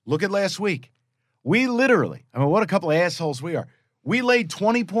 Look at last week. We literally, I mean, what a couple of assholes we are. We laid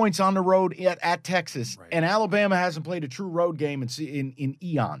 20 points on the road at Texas, Right. and Alabama hasn't played a true road game in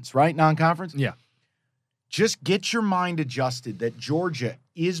eons, right? Non-conference? Yeah. Just get your mind adjusted that Georgia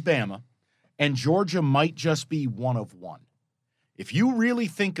is Bama, and Georgia might just be one of one. If you really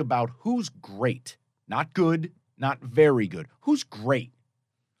think about who's great, not good, not very good, who's great?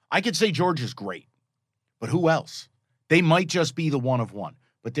 I could say Georgia's great, but who else? They might just be the one of one.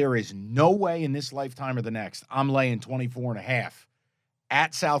 But there is no way in this lifetime or the next I'm laying 24.5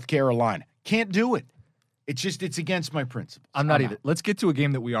 at South Carolina. Can't do it. It's against my principles. I'm not either. Let's get to a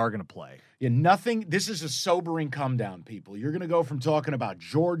game that we are going to play. Yeah, nothing. This is a sobering come down, people. You're going to go from talking about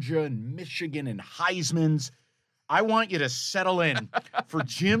Georgia and Michigan and Heisman's. I want you to settle in for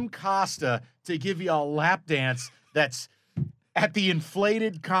Jim Costa to give you a lap dance that's at the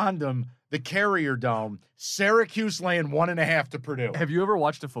inflated condom, the Carrier Dome. Syracuse laying 1.5 to Purdue. Have you ever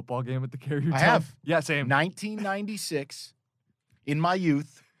watched a football game at the Carrier Dome? I have. Yeah, same. 1996, in my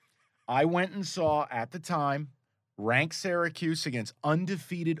youth, I went and saw, at the time, ranked Syracuse against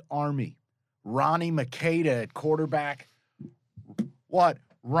undefeated Army. Ronnie Makeda at quarterback. What?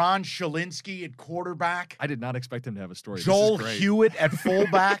 Ron Shalinsky at quarterback. I did not expect him to have a story. Joel Hewitt at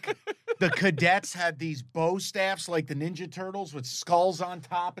fullback. The cadets had these bow staffs like the Ninja Turtles with skulls on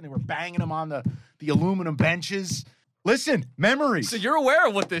top, and they were banging them on the aluminum benches. Listen, memories. So you're aware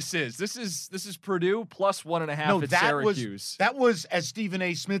of what this is. This is Purdue plus 1.5 at Syracuse. That was, as Stephen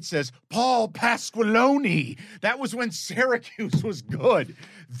A. Smith says, Paul Pasqualoni. That was when Syracuse was good.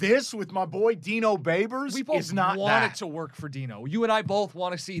 This, with my boy Dino Babers, we both is not want that. it to work for Dino. You and I both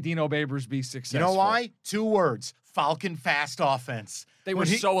want to see Dino Babers be successful. You know why? 2 words. Falcon fast offense. They were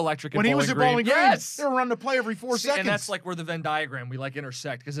so electric when he was at Bowling Green. Yes! They were running the play every 4 seconds. And that's like where the Venn diagram we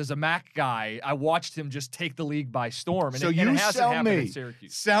intersect. Because as a MAC guy, I watched him just take the league by storm. And so it you hasn't happened at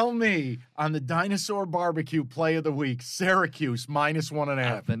Syracuse. Sell me on the Dinosaur Barbecue play of the week. Syracuse minus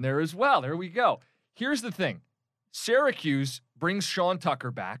 1.5. And there as well. There we go. Here's the thing. Syracuse brings Sean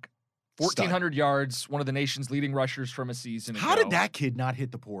Tucker back. 1,400 yards, one of the nation's leading rushers from a season ago. How did that kid not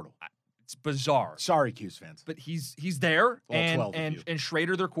hit the portal? It's bizarre. Sorry, Cuse fans. But he's there, and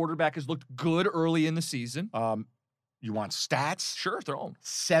Schrader, their quarterback, has looked good early in the season. You want stats? Sure, throw them.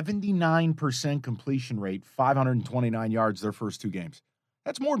 79% completion rate, 529 yards their first 2 games.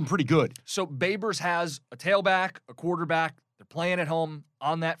 That's more than pretty good. So Babers has a tailback, a quarterback. They're playing at home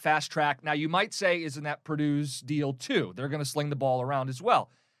on that fast track. Now, you might say, isn't that Purdue's deal too? They're going to sling the ball around as well.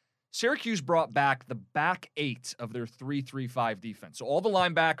 Syracuse brought back the back 8 of their 3-3-5 defense. So all the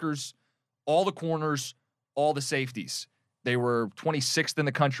linebackers, all the corners, all the safeties. They were 26th in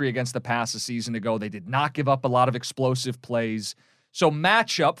the country against the pass a season ago. They did not give up a lot of explosive plays. So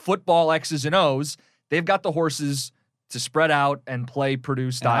matchup, football X's and O's, they've got the horses to spread out and play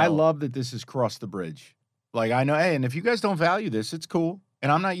Purdue style. And I love that this has crossed the bridge. Like, I know, hey, and if you guys don't value this, it's cool.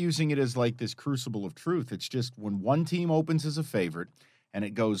 And I'm not using it as like this crucible of truth. It's just when one team opens as a favorite and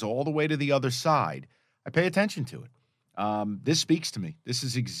it goes all the way to the other side, I pay attention to it. This speaks to me. This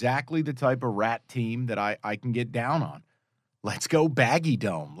is exactly the type of rat team that I can get down on. Let's go Baggy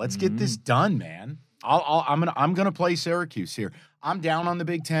Dome. Let's get this done, man. I'm gonna play Syracuse here. I'm down on the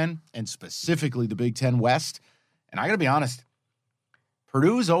Big Ten and specifically the Big Ten West. And I gotta be honest,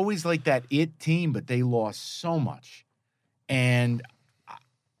 Purdue's always like that it team, but they lost so much. And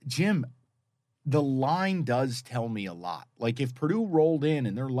Jim, the line does tell me a lot. Like if Purdue rolled in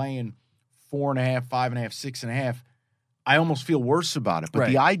and they're laying 4.5, 5.5, 6.5, I almost feel worse about it. But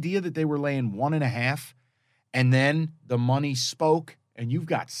the idea that they were laying 1.5 and then the money spoke and you've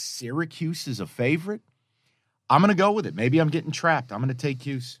got Syracuse as a favorite, I'm going to go with it. Maybe I'm getting trapped. I'm going to take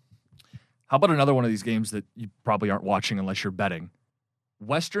Cuse. How about another one of these games that you probably aren't watching unless you're betting?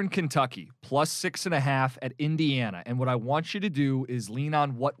 Western Kentucky plus 6.5 at Indiana. And what I want you to do is lean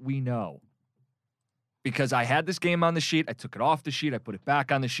on what we know. Because I had this game on the sheet. I took it off the sheet. I put it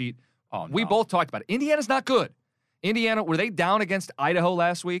back on the sheet. Oh, no. We both talked about it. Indiana's not good. Indiana, were they down against Idaho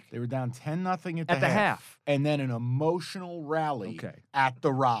last week? They were down 10-0 at the half. And then an emotional rally Okay. at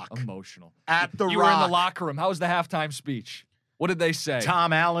the Rock. Emotional. At the Rock. You were in the locker room. How was the halftime speech? What did they say?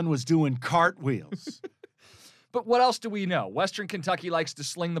 Tom Allen was doing cartwheels. But what else do we know? Western Kentucky likes to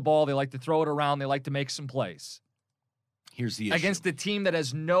sling the ball. They like to throw it around. They like to make some plays. Here's the issue. Against a team that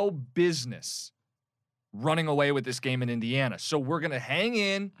has no business running away with this game in Indiana. So we're going to hang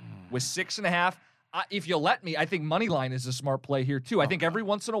in with 6.5. If you let me, I think Moneyline is a smart play here too. I think every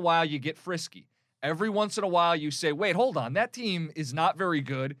once in a while you get frisky. Every once in a while you say, wait, hold on. That team is not very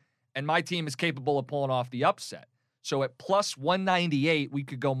good, and my team is capable of pulling off the upset. So at plus 198, we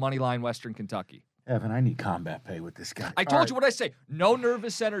could go Moneyline Western Kentucky. Evan, I need combat pay with this guy. I told you what I say. No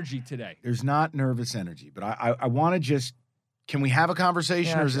nervous energy today. There's not nervous energy, but I want to just, can we have a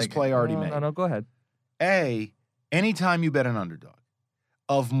conversation or is this play already made? No, go ahead. Anytime you bet an underdog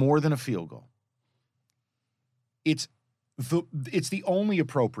of more than a field goal, it's the only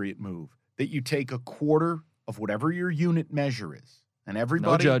appropriate move that you take a quarter of whatever your unit measure is. And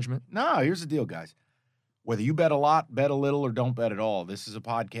everybody. No judgment. No, here's the deal, guys. Whether you bet a lot, bet a little, or don't bet at all, this is a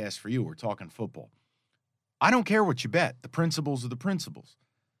podcast for you. We're talking football. I don't care what you bet. The principles are the principles.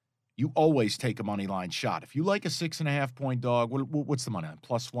 You always take a money line shot. If you like a 6.5-point dog, what's the money line?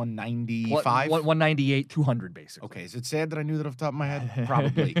 Plus 195? 198, 200, basically. Okay, is it sad that I knew that off the top of my head?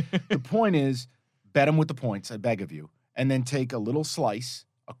 Probably. The point is, bet them with the points, I beg of you, and then take a little slice,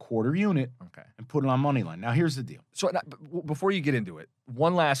 a quarter unit, and put it on money line. Now, here's the deal. So before you get into it,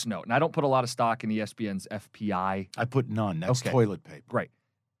 one last note, and I don't put a lot of stock in ESPN's FPI. I put none. That's toilet paper. Right.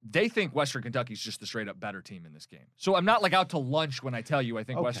 They think Western Kentucky's just the straight-up better team in this game. So I'm not like out to lunch when I tell you I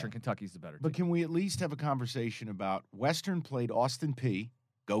think Western Kentucky's the better team. But can we at least have a conversation about Western played Austin Peay,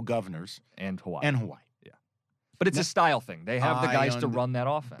 go Governors. And Hawaii. Yeah. But it's a style thing. They have the guys to run that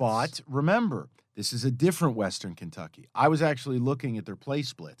offense. But remember, this is a different Western Kentucky. I was actually looking at their play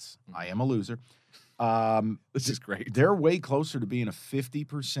splits. I am a loser. This is great. They're way closer to being a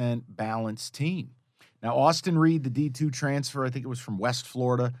 50% balanced team. Now, Austin Reed, the D2 transfer, I think it was from West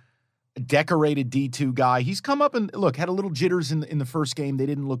Florida, a decorated D2 guy. He's come up and, look, had a little jitters in the first game. They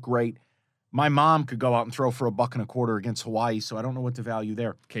didn't look great. My mom could go out and throw for $1.25 against Hawaii, so I don't know what the value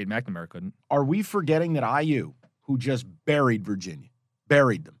there. Cade McNamara couldn't. Are we forgetting that IU, who just buried Virginia,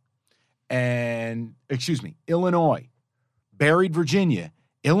 buried them, and, Illinois, buried Virginia.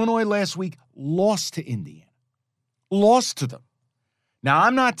 Illinois last week lost to Indiana. Lost to them. Now,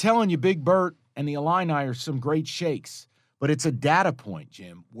 I'm not telling you Big Bert and the Illini are some great shakes, but it's a data point,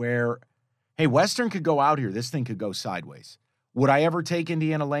 Jim, where, hey, Western could go out here. This thing could go sideways. Would I ever take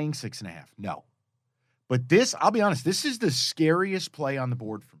Indiana laying 6.5? No. But this, I'll be honest, this is the scariest play on the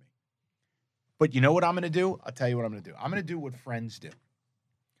board for me. But you know what I'm going to do? I'll tell you what I'm going to do. I'm going to do what friends do.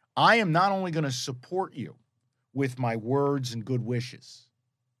 I am not only going to support you with my words and good wishes,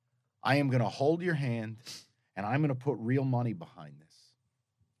 I am going to hold your hand, and I'm going to put real money behind this.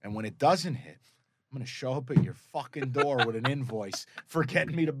 And when it doesn't hit, I'm going to show up at your fucking door with an invoice for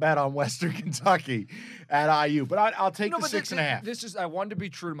getting me to bet on Western Kentucky at IU. But I'll take the 6.5. This is, I wanted to be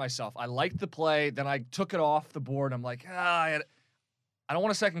true to myself. I liked the play. Then I took it off the board. I'm like, I don't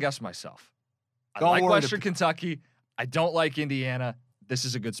want to second guess myself. I like Western Kentucky. I don't like Indiana. This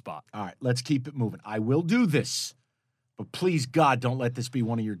is a good spot. All right, let's keep it moving. I will do this, but please, God, don't let this be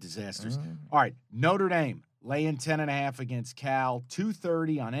one of your disasters. All right, Notre Dame. Laying 10.5 against Cal,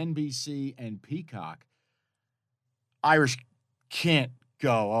 2:30 on NBC and Peacock. Irish can't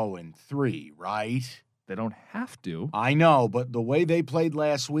go 0-3, right? They don't have to. I know, but the way they played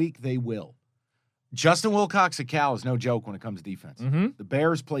last week, they will. Justin Wilcox at Cal is no joke when it comes to defense. Mm-hmm. The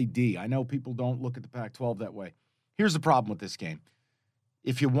Bears play D. I know people don't look at the Pac-12 that way. Here's the problem with this game.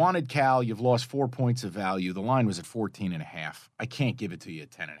 If you wanted Cal, you've lost 4 points of value. The line was at 14.5. I can't give it to you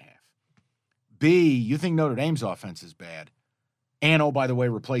at 10.5. B, you think Notre Dame's offense is bad. And, oh, by the way,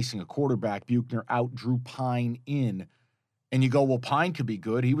 replacing a quarterback, Buchner out, Drew Pine in. And you go, well, Pine could be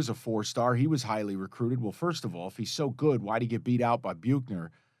good. He was a 4-star. He was highly recruited. Well, first of all, if he's so good, why'd he get beat out by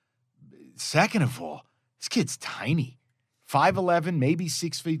Buchner? Second of all, this kid's tiny. 5'11", maybe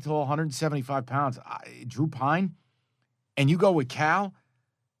 6 feet tall, 175 pounds. Drew Pine. And you go with Cal,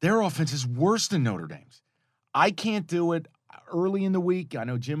 their offense is worse than Notre Dame's. I can't do it. Early in the week, I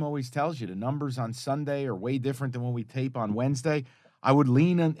know Jim always tells you the numbers on Sunday are way different than when we tape on Wednesday. I would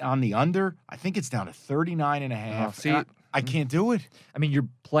lean on the under. I think it's down to 39.5. See, I can't do it. I mean, you're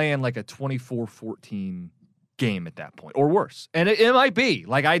playing like a 24-14 game at that point, or worse. And it might be.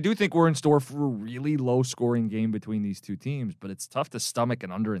 Like, I do think we're in store for a really low-scoring game between these two teams, but it's tough to stomach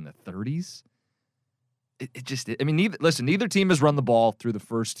an under in the 30s. Neither team has run the ball through the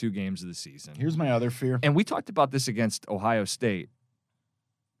first 2 games of the season. Here's my other fear. And we talked about this against Ohio State.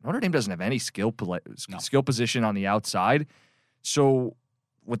 Notre Dame doesn't have any skill position on the outside. So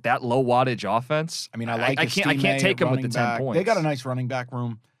with that low wattage offense, I can't take them with the 10 points. They got a nice running back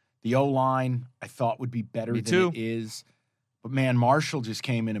room. The O-line, I thought, would be better than it is. But, man, Marshall just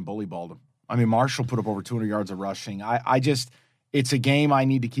came in and bully balled him. I mean, Marshall put up over 200 yards of rushing. It's a game I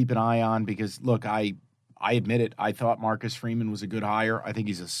need to keep an eye on because, look, I admit it. I thought Marcus Freeman was a good hire. I think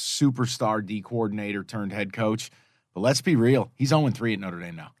he's a superstar D coordinator turned head coach. But let's be real. He's 0-3 at Notre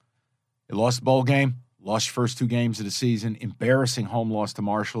Dame now. They lost the bowl game, lost the first 2 games of the season. Embarrassing home loss to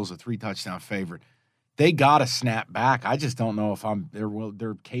Marshall as a 3-touchdown favorite. They got to snap back. I just don't know if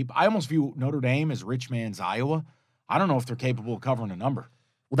they're capable. I almost view Notre Dame as rich man's Iowa. I don't know if they're capable of covering a number.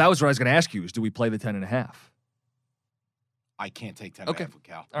 Well, that was what I was going to ask you is do we play the 10.5? I can't take 10 Okay. with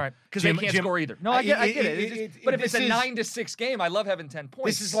Cal. All right, because they can't score either. No, I get it. But if it's a 9-6 game, I love having 10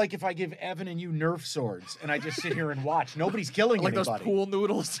 points. This is like if I give Evan and you Nerf swords and I just sit here and watch. Nobody's killing like anybody. those pool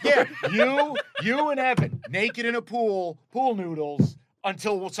noodles. Yeah, you and Evan naked in a pool noodles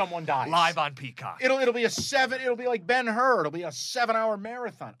until someone dies. Live on Peacock. It'll be it'll be like Ben-Hur. It'll be a 7-hour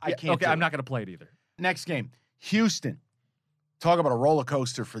marathon. I can't. Okay, I'm not going to play it either. Next game, Houston. Talk about a roller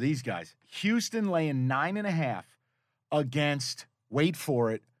coaster for these guys. Houston laying 9.5 against, wait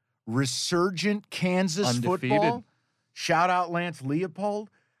for it, resurgent Kansas Undefeated. football. Shout out Lance Leopold.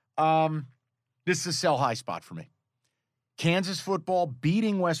 This is a sell high spot for me. Kansas football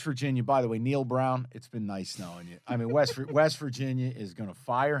beating West Virginia. By the way, Neil Brown, it's been nice knowing you. I mean, West Virginia is going to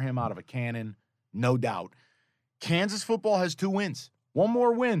fire him out of a cannon, no doubt. Kansas football has 2 wins. One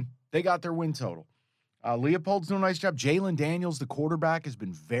more win, they got their win total. Leopold's doing a nice job. Jalen Daniels, the quarterback, has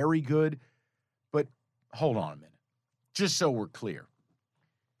been very good. But hold on a minute. Just so we're clear.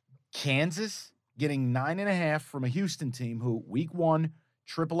 Kansas getting 9.5 from a Houston team who, week 1,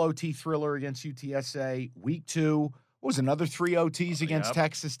 triple OT thriller against UTSA. Week 2 was another 3 OTs against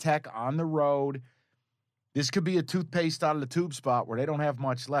Texas Tech on the road. This could be a toothpaste out of the tube spot where they don't have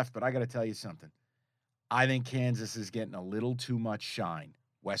much left, but I got to tell you something. I think Kansas is getting a little too much shine.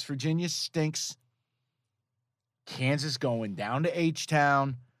 West Virginia stinks. Kansas going down to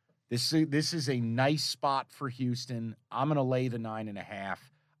H-Town. This is a nice spot for Houston. I'm going to lay the 9.5.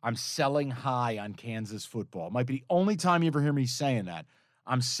 I'm selling high on Kansas football. It might be the only time you ever hear me saying that.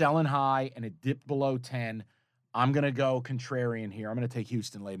 I'm selling high, and it dipped below 10. I'm going to go contrarian here. I'm going to take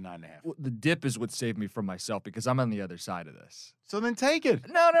Houston lay 9.5. Well, the dip is what saved me from myself because I'm on the other side of this. So then take it.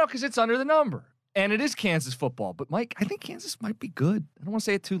 No, because it's under the number. And it is Kansas football. But, Mike, I think Kansas might be good. I don't want to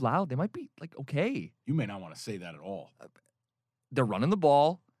say it too loud. They might be, okay. You may not want to say that at all. They're running the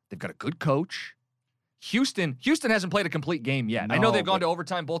ball. They've got a good coach. Houston hasn't played a complete game yet. No, I know they've gone to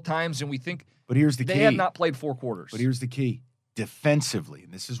overtime both times, and we think but here's the key. They have not played 4 quarters. But here's the key. Defensively,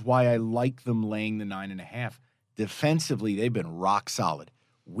 and this is why I like them laying the 9.5. Defensively, they've been rock solid.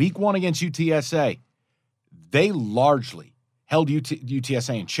 Week 1 against UTSA, they largely held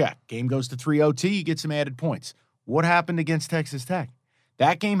UTSA in check. Game goes to 3 OT, you get some added points. What happened against Texas Tech?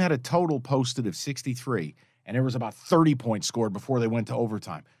 That game had a total posted of 63, and there was about 30 points scored before they went to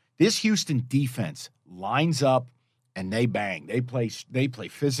overtime. This Houston defense lines up, and they bang. They play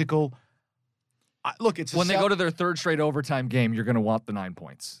physical. Look, it's when they go to their 3rd straight overtime game, you're going to want the 9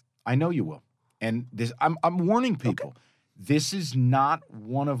 points. I know you will. And this, I'm warning people. Okay. This is not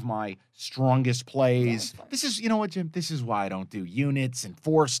one of my strongest plays. This is, you know what, Jim? This is why I don't do units and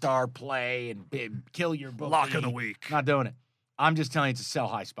 4-star play and kill your bookie. Lock of the week. Not doing it. I'm just telling you it's a sell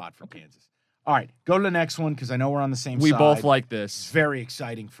high spot for Kansas. All right, go to the next one because I know we're on the same side. We both like this. It's very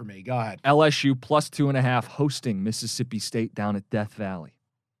exciting for me. Go ahead. LSU plus 2.5 hosting Mississippi State down at Death Valley.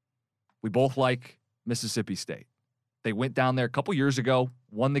 We both like Mississippi State. They went down there a couple years ago,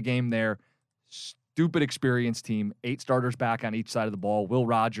 won the game there. Stupid experienced team. 8 starters back on each side of the ball. Will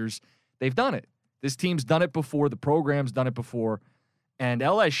Rogers. They've done it. This team's done it before. The program's done it before. And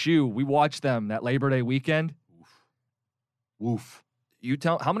LSU, we watched them that Labor Day weekend. Oof. You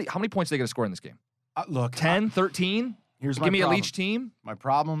tell how many points are they going to score in this game? Look, 10, 13? Here's my Give me problem. a Leach team. My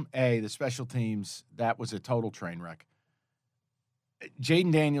problem, the special teams, that was a total train wreck.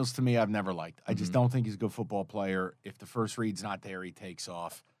 Jaden Daniels, to me, I've never liked. I just don't think he's a good football player. If the first read's not there, he takes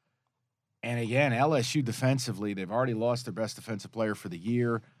off. And again, LSU defensively, they've already lost their best defensive player for the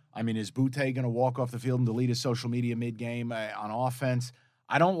year. I mean, is Butte going to walk off the field and delete his social media mid-game on offense?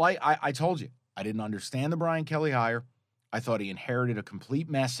 I told you, I didn't understand the Brian Kelly hire. I thought he inherited a complete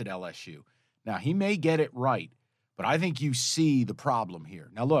mess at LSU. Now, he may get it right, but I think you see the problem here.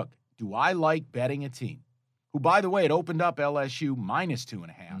 Now, look, do I like betting a team who, by the way, it opened up LSU minus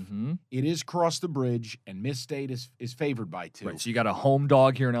 2.5. Mm-hmm. It is crossed the bridge, and Miss State is favored by 2. Right, so you got a home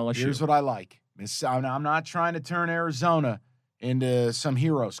dog here in LSU. Here's what I like. I'm not trying to turn Arizona into some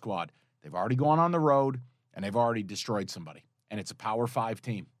hero squad. They've already gone on the road, and they've already destroyed somebody, and it's a Power 5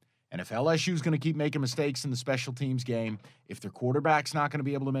 team. And if LSU is going to keep making mistakes in the special teams game, if their quarterback's not going to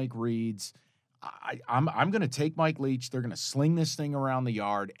be able to make reads, I'm going to take Mike Leach. They're going to sling this thing around the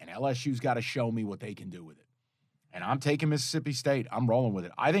yard, and LSU's got to show me what they can do with it. And I'm taking Mississippi State. I'm rolling with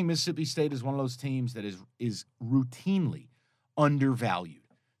it. I think Mississippi State is one of those teams that is routinely undervalued.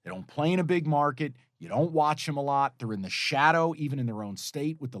 They don't play in a big market. You don't watch them a lot. They're in the shadow, even in their own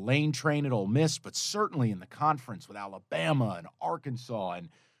state, with the lane train at Ole Miss, but certainly in the conference with Alabama and Arkansas and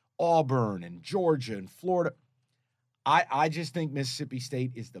Auburn and Georgia and Florida. I just think Mississippi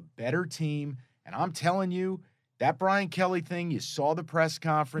State is the better team. And I'm telling you, that Brian Kelly thing, you saw the press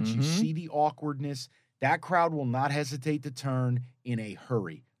conference, you see the awkwardness. That crowd will not hesitate to turn in a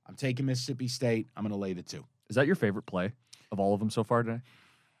hurry. I'm taking Mississippi State. I'm going to lay the 2. Is that your favorite play of all of them so far today?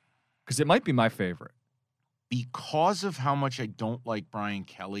 Because it might be my favorite. Because of how much I don't like Brian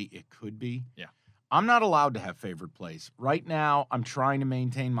Kelly, it could be. Yeah. I'm not allowed to have favorite plays. Right now, I'm trying to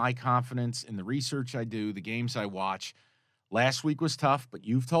maintain my confidence in the research I do, the games I watch. Last week was tough, but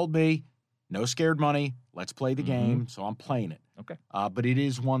you've told me, no scared money. Let's play the game. So I'm playing it. Okay. But it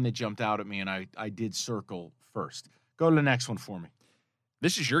is one that jumped out at me, and I did circle first. Go to the next one for me.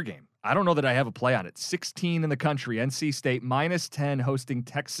 This is your game. I don't know that I have a play on it. 16 in the country. NC State -10 hosting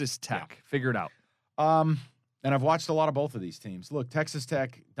Texas Tech. Yeah. Figure it out. And I've watched a lot of both of these teams. Look, Texas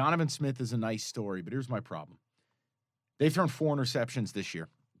Tech, Donovan Smith is a nice story, but here's my problem. They've thrown 4 interceptions this year.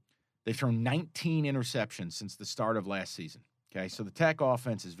 They've thrown 19 interceptions since the start of last season. Okay, so the Tech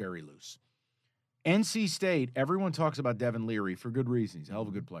offense is very loose. NC State, everyone talks about Devin Leary for good reason. He's a hell of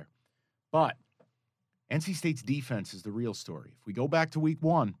a good player. But NC State's defense is the real story. If we go back to week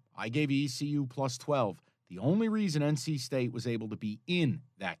 1, I gave you ECU plus 12. The only reason NC State was able to be in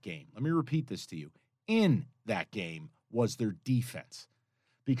that game, let me repeat this to you, in that game was their defense.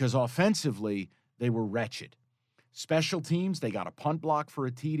 Because offensively, they were wretched. Special teams, they got a punt block for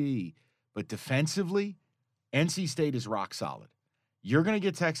a TD. But defensively, NC State is rock solid. You're going to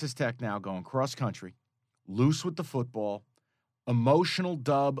get Texas Tech now going cross-country, loose with the football, emotional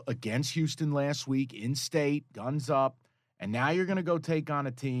dub against Houston last week, in-state, guns up, and now you're going to go take on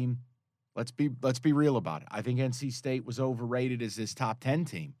a team. Let's be real about it. I think NC State was overrated as this top 10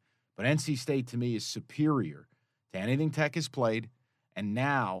 team, but NC State to me is superior to anything Tech has played, and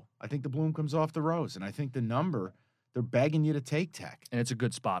now I think the bloom comes off the rose, and I think the number, they're begging you to take Tech. And it's a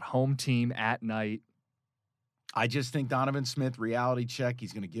good spot. Home team at night. I just think Donovan Smith, reality check,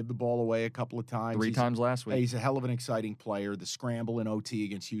 he's going to give the ball away a couple of times. 3 times last week. He's a hell of an exciting player. The scramble in OT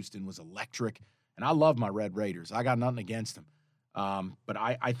against Houston was electric, and I love my Red Raiders. I got nothing against them. But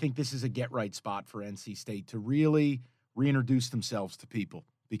I think this is a get-right spot for NC State to really reintroduce themselves to people.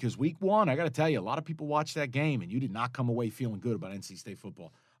 Because week 1, I got to tell you, a lot of people watched that game, and you did not come away feeling good about NC State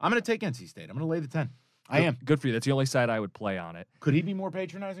football. I'm going to take NC State. I'm going to lay the 10. I am. Good for you. That's the only side I would play on it. Could he be more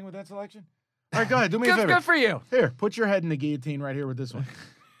patronizing with that selection? All right, go ahead. Do me a favor. Good for you. Here, put your head in the guillotine right here with this one.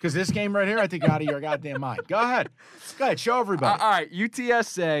 Because this game right here, I think out of your goddamn mind. Go ahead. Go ahead. Show everybody. All right.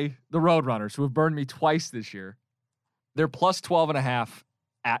 UTSA, the Roadrunners, who have burned me twice this year, they're plus 12.5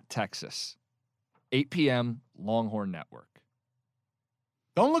 at Texas. 8 p.m., Longhorn Network.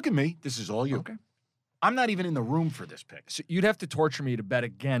 Don't look at me. This is all you. Okay. I'm not even in the room for this pick. So you'd have to torture me to bet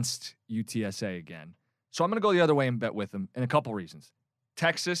against UTSA again. So I'm going to go the other way and bet with them, and a couple reasons.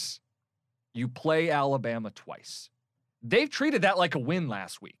 Texas, you play Alabama twice. They've treated that like a win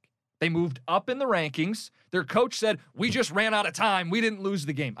last week. They moved up in the rankings. Their coach said, we just ran out of time. We didn't lose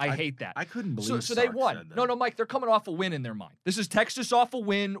the game. I hate that. I couldn't believe So they Sark won. said that. No, Mike, they're coming off a win in their mind. This is Texas off a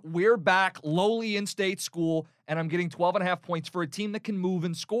win. We're back, lowly in-state school, and I'm getting 12.5 points for a team that can move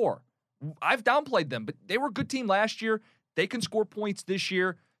and score. I've downplayed them, but they were a good team last year. They can score points this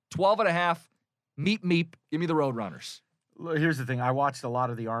year. 12.5. Meep. Give me the Roadrunners. Look, here's the thing. I watched a lot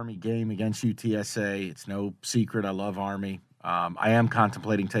of the Army game against UTSA. It's no secret I love Army. I am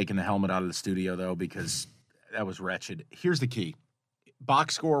contemplating taking the helmet out of the studio, though, because that was wretched. Here's the key.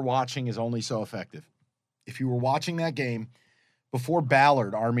 Box score watching is only so effective. If you were watching that game before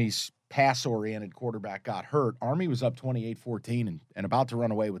Ballard, Army's pass-oriented quarterback, got hurt, Army was up 28-14 and about to run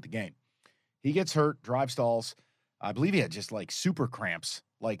away with the game. He gets hurt, drive stalls. I believe he had just like super cramps,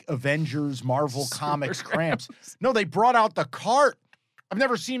 like Avengers, Marvel Comics cramps. No, they brought out the cart. I've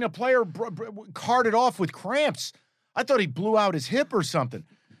never seen a player carted off with cramps. I thought he blew out his hip or something.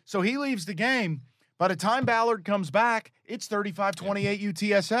 So he leaves the game. By the time Ballard comes back, it's 35-28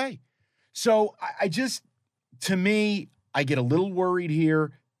 UTSA. So I just, to me, I get a little worried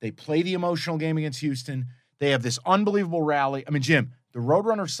here. They play the emotional game against Houston. They have this unbelievable rally. I mean, Jim, the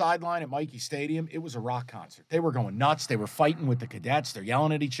Roadrunner sideline at Mikey Stadium, it was a rock concert. They were going nuts. They were fighting with the cadets. They're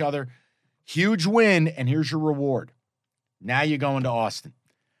yelling at each other. Huge win, and here's your reward. Now you're going to Austin.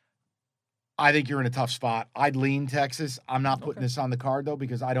 I think you're in a tough spot. I'd lean Texas. I'm not putting this on the card, though,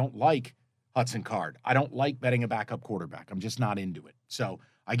 because I don't like Hudson Card. I don't like betting a backup quarterback. I'm just not into it. So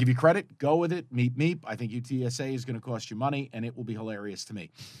I give you credit. Go with it. Meep. I think UTSA is going to cost you money, and it will be hilarious to me.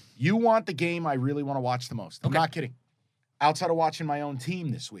 You want the game I really want to watch the most. I'm not kidding. Outside of watching my own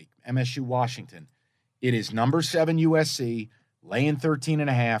team this week, MSU Washington, it is number 7 USC, laying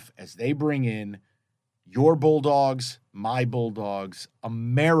 13.5 as they bring in your Bulldogs, my Bulldogs,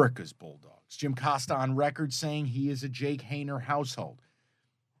 America's Bulldogs. Jim Costa on record saying he is a Jake Haener household.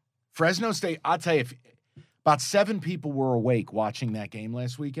 Fresno State, I'll tell you, about 7 people were awake watching that game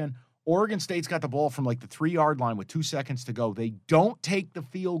last weekend. Oregon State's got the ball from like the 3-yard line with 2 seconds to go. They don't take the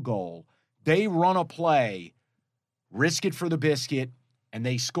field goal. They run a play, risk it for the biscuit, and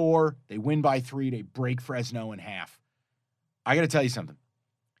they score. They win by 3. They break Fresno in half. I got to tell you something.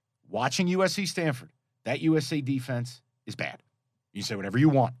 Watching USC Stanford, that USC defense is bad. You say whatever you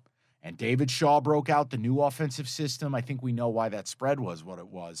want. And David Shaw broke out the new offensive system. I think we know why that spread was what it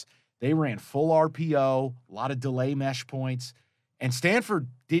was. They ran full RPO, a lot of delay mesh points, and Stanford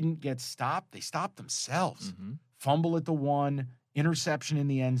didn't get stopped. They stopped themselves. Fumble at the 1, interception in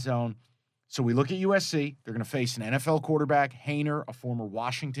the end zone. So we look at USC. They're going to face an NFL quarterback, Haener, a former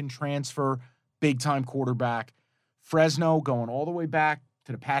Washington transfer, big-time quarterback. Fresno going all the way back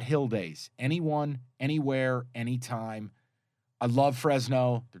to the Pat Hill days. Anyone, anywhere, anytime. I love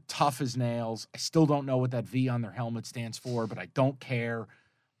Fresno. They're tough as nails. I still don't know what that V on their helmet stands for, but I don't care.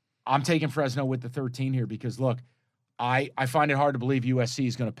 I'm taking Fresno with the 13 here because, look, I find it hard to believe USC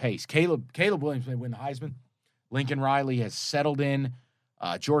is going to pace. Caleb Williams may win the Heisman. Lincoln Riley has settled in.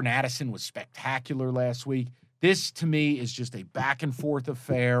 Jordan Addison was spectacular last week. This, to me, is just a back-and-forth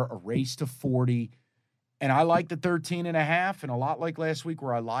affair, a race to 40. And I like the 13.5, and a lot like last week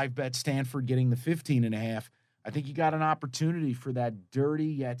where I live bet Stanford getting the 15.5. I think you got an opportunity for that dirty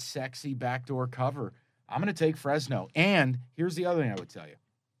yet sexy backdoor cover. I'm going to take Fresno. And here's the other thing I would tell you.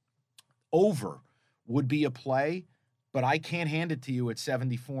 Over would be a play, but I can't hand it to you at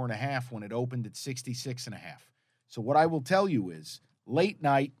 74.5 when it opened at 66.5. So what I will tell you is late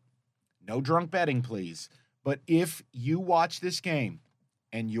night, no drunk betting, please. But if you watch this game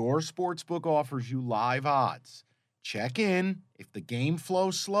and your sportsbook offers you live odds, check in. If the game flow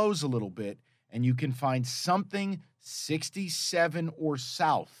slows a little bit, and you can find something 67 or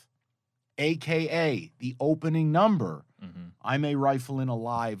south, a.k.a. the opening number, I may rifle in a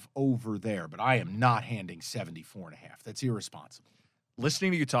live over there, but I am not handing 74.5. That's irresponsible.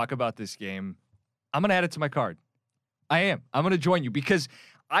 Listening to you talk about this game, I'm going to add it to my card. I am. I'm going to join you because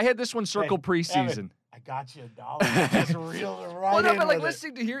I had this one circled preseason. Evan, I got you $1. Just reel it right well, no, in but like with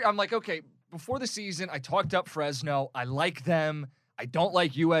listening to here, I'm like, okay, before the season, I talked up Fresno. I like them. I don't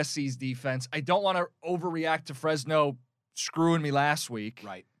like USC's defense. I don't want to overreact to Fresno screwing me last week.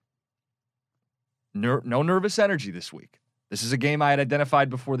 Right. No nervous energy this week. This is a game I had identified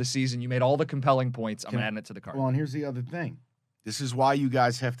before the season. You made all the compelling points. I'm adding it to the card. Well, and here's the other thing. This is why you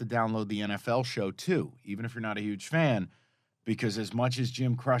guys have to download the NFL show, too, even if you're not a huge fan, because as much as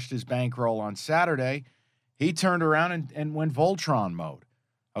Jim crushed his bankroll on Saturday, he turned around and went Voltron mode.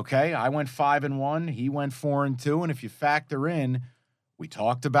 Okay, I went 5-1. He went 4-2. And if you factor in, we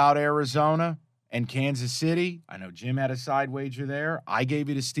talked about Arizona and Kansas City. I know Jim had a side wager there. I gave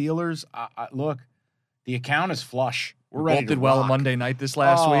you the Steelers. Look, the account is flush. We're ready both to did well rock. Monday night this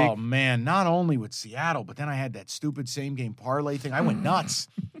last week. Oh, man, not only with Seattle, but then I had that stupid same-game parlay thing. I went nuts.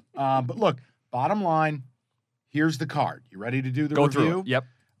 But look, bottom line, here's the card. You ready to do the Go review? through it. Yep.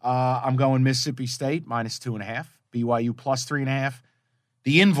 I'm going Mississippi State, -2.5. BYU +3.5.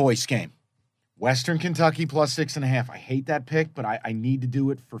 The invoice game. Western Kentucky +6.5. I hate that pick, but I need to do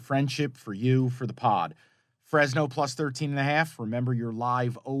it for friendship, for you, for the pod. Fresno +13.5. Remember your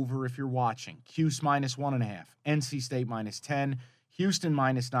live over if you're watching. Cuse -1.5. NC State -10. Houston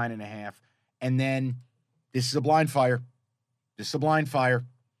 -9.5. And then this is a blind fire. NIU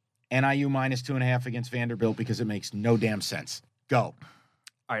 -2.5 against Vanderbilt because it makes no damn sense. Go.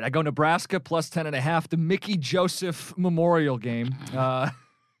 All right, I go Nebraska +10.5. The Mickey Joseph Memorial game.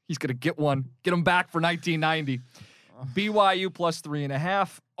 He's going to get him back for 1990. BYU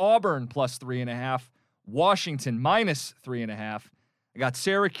 +3.5. Auburn +3.5. Washington -3.5. I got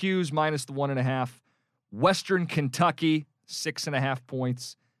Syracuse -1.5. Western Kentucky 6.5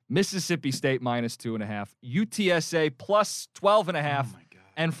 points. Mississippi State -2.5. UTSA +12.5. Oh, my God.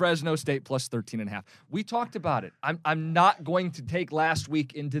 And Fresno State +13.5. We talked about it. I'm not going to take last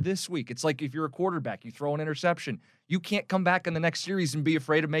week into this week. It's like if you're a quarterback, you throw an interception. You can't come back in the next series and be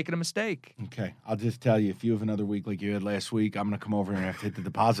afraid of making a mistake. Okay, I'll just tell you, if you have another week like you had last week, I'm going to come over and have to hit the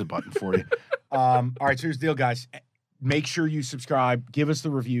deposit button for you. All right, so here's the deal, guys. Make sure you subscribe. Give us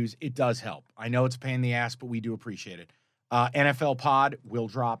the reviews. It does help. I know it's a pain in the ass, but we do appreciate it. NFL Pod will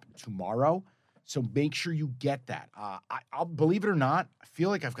drop tomorrow, so make sure you get that. I'll believe it or not, I feel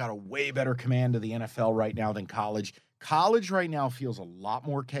like I've got a way better command of the NFL right now than college. College right now feels a lot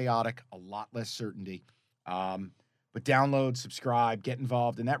more chaotic, a lot less certainty. But download, subscribe, get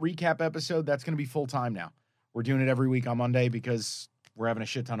involved. And that recap episode, that's going to be full-time now. We're doing it every week on Monday because we're having a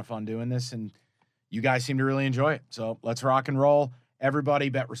shit ton of fun doing this, and you guys seem to really enjoy it. So let's rock and roll. Everybody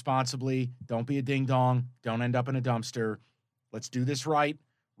bet responsibly. Don't be a ding-dong. Don't end up in a dumpster. Let's do this right.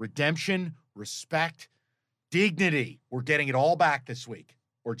 Redemption, respect, dignity. We're getting it all back this week.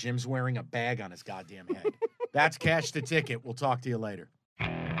 or Jim's wearing a bag on his goddamn head. That's Cash the Ticket. We'll talk to you later.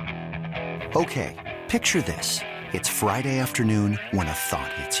 Okay, picture this. It's Friday afternoon when a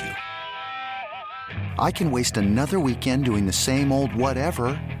thought hits you. I can waste another weekend doing the same old whatever,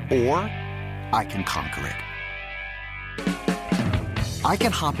 or I can conquer it. I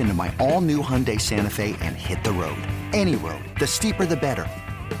can hop into my all-new Hyundai Santa Fe and hit the road. Any road. The steeper, the better.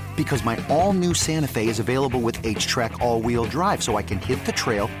 Because my all-new Santa Fe is available with H-Track all-wheel drive, so I can hit the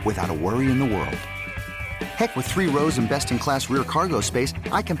trail without a worry in the world. Heck, with 3 rows and best-in-class rear cargo space,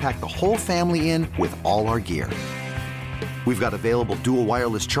 I can pack the whole family in with all our gear. We've got available dual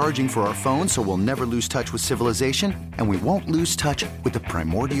wireless charging for our phones, so we'll never lose touch with civilization, and we won't lose touch with the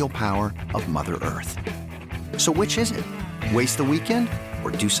primordial power of Mother Earth. So which is it? Waste the weekend or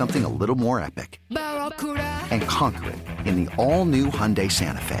do something a little more epic? And conquer it in the all-new Hyundai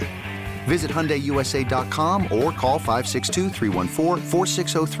Santa Fe. Visit HyundaiUSA.com or call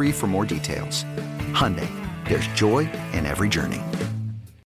 562-314-4603 for more details. Hyundai, there's joy in every journey.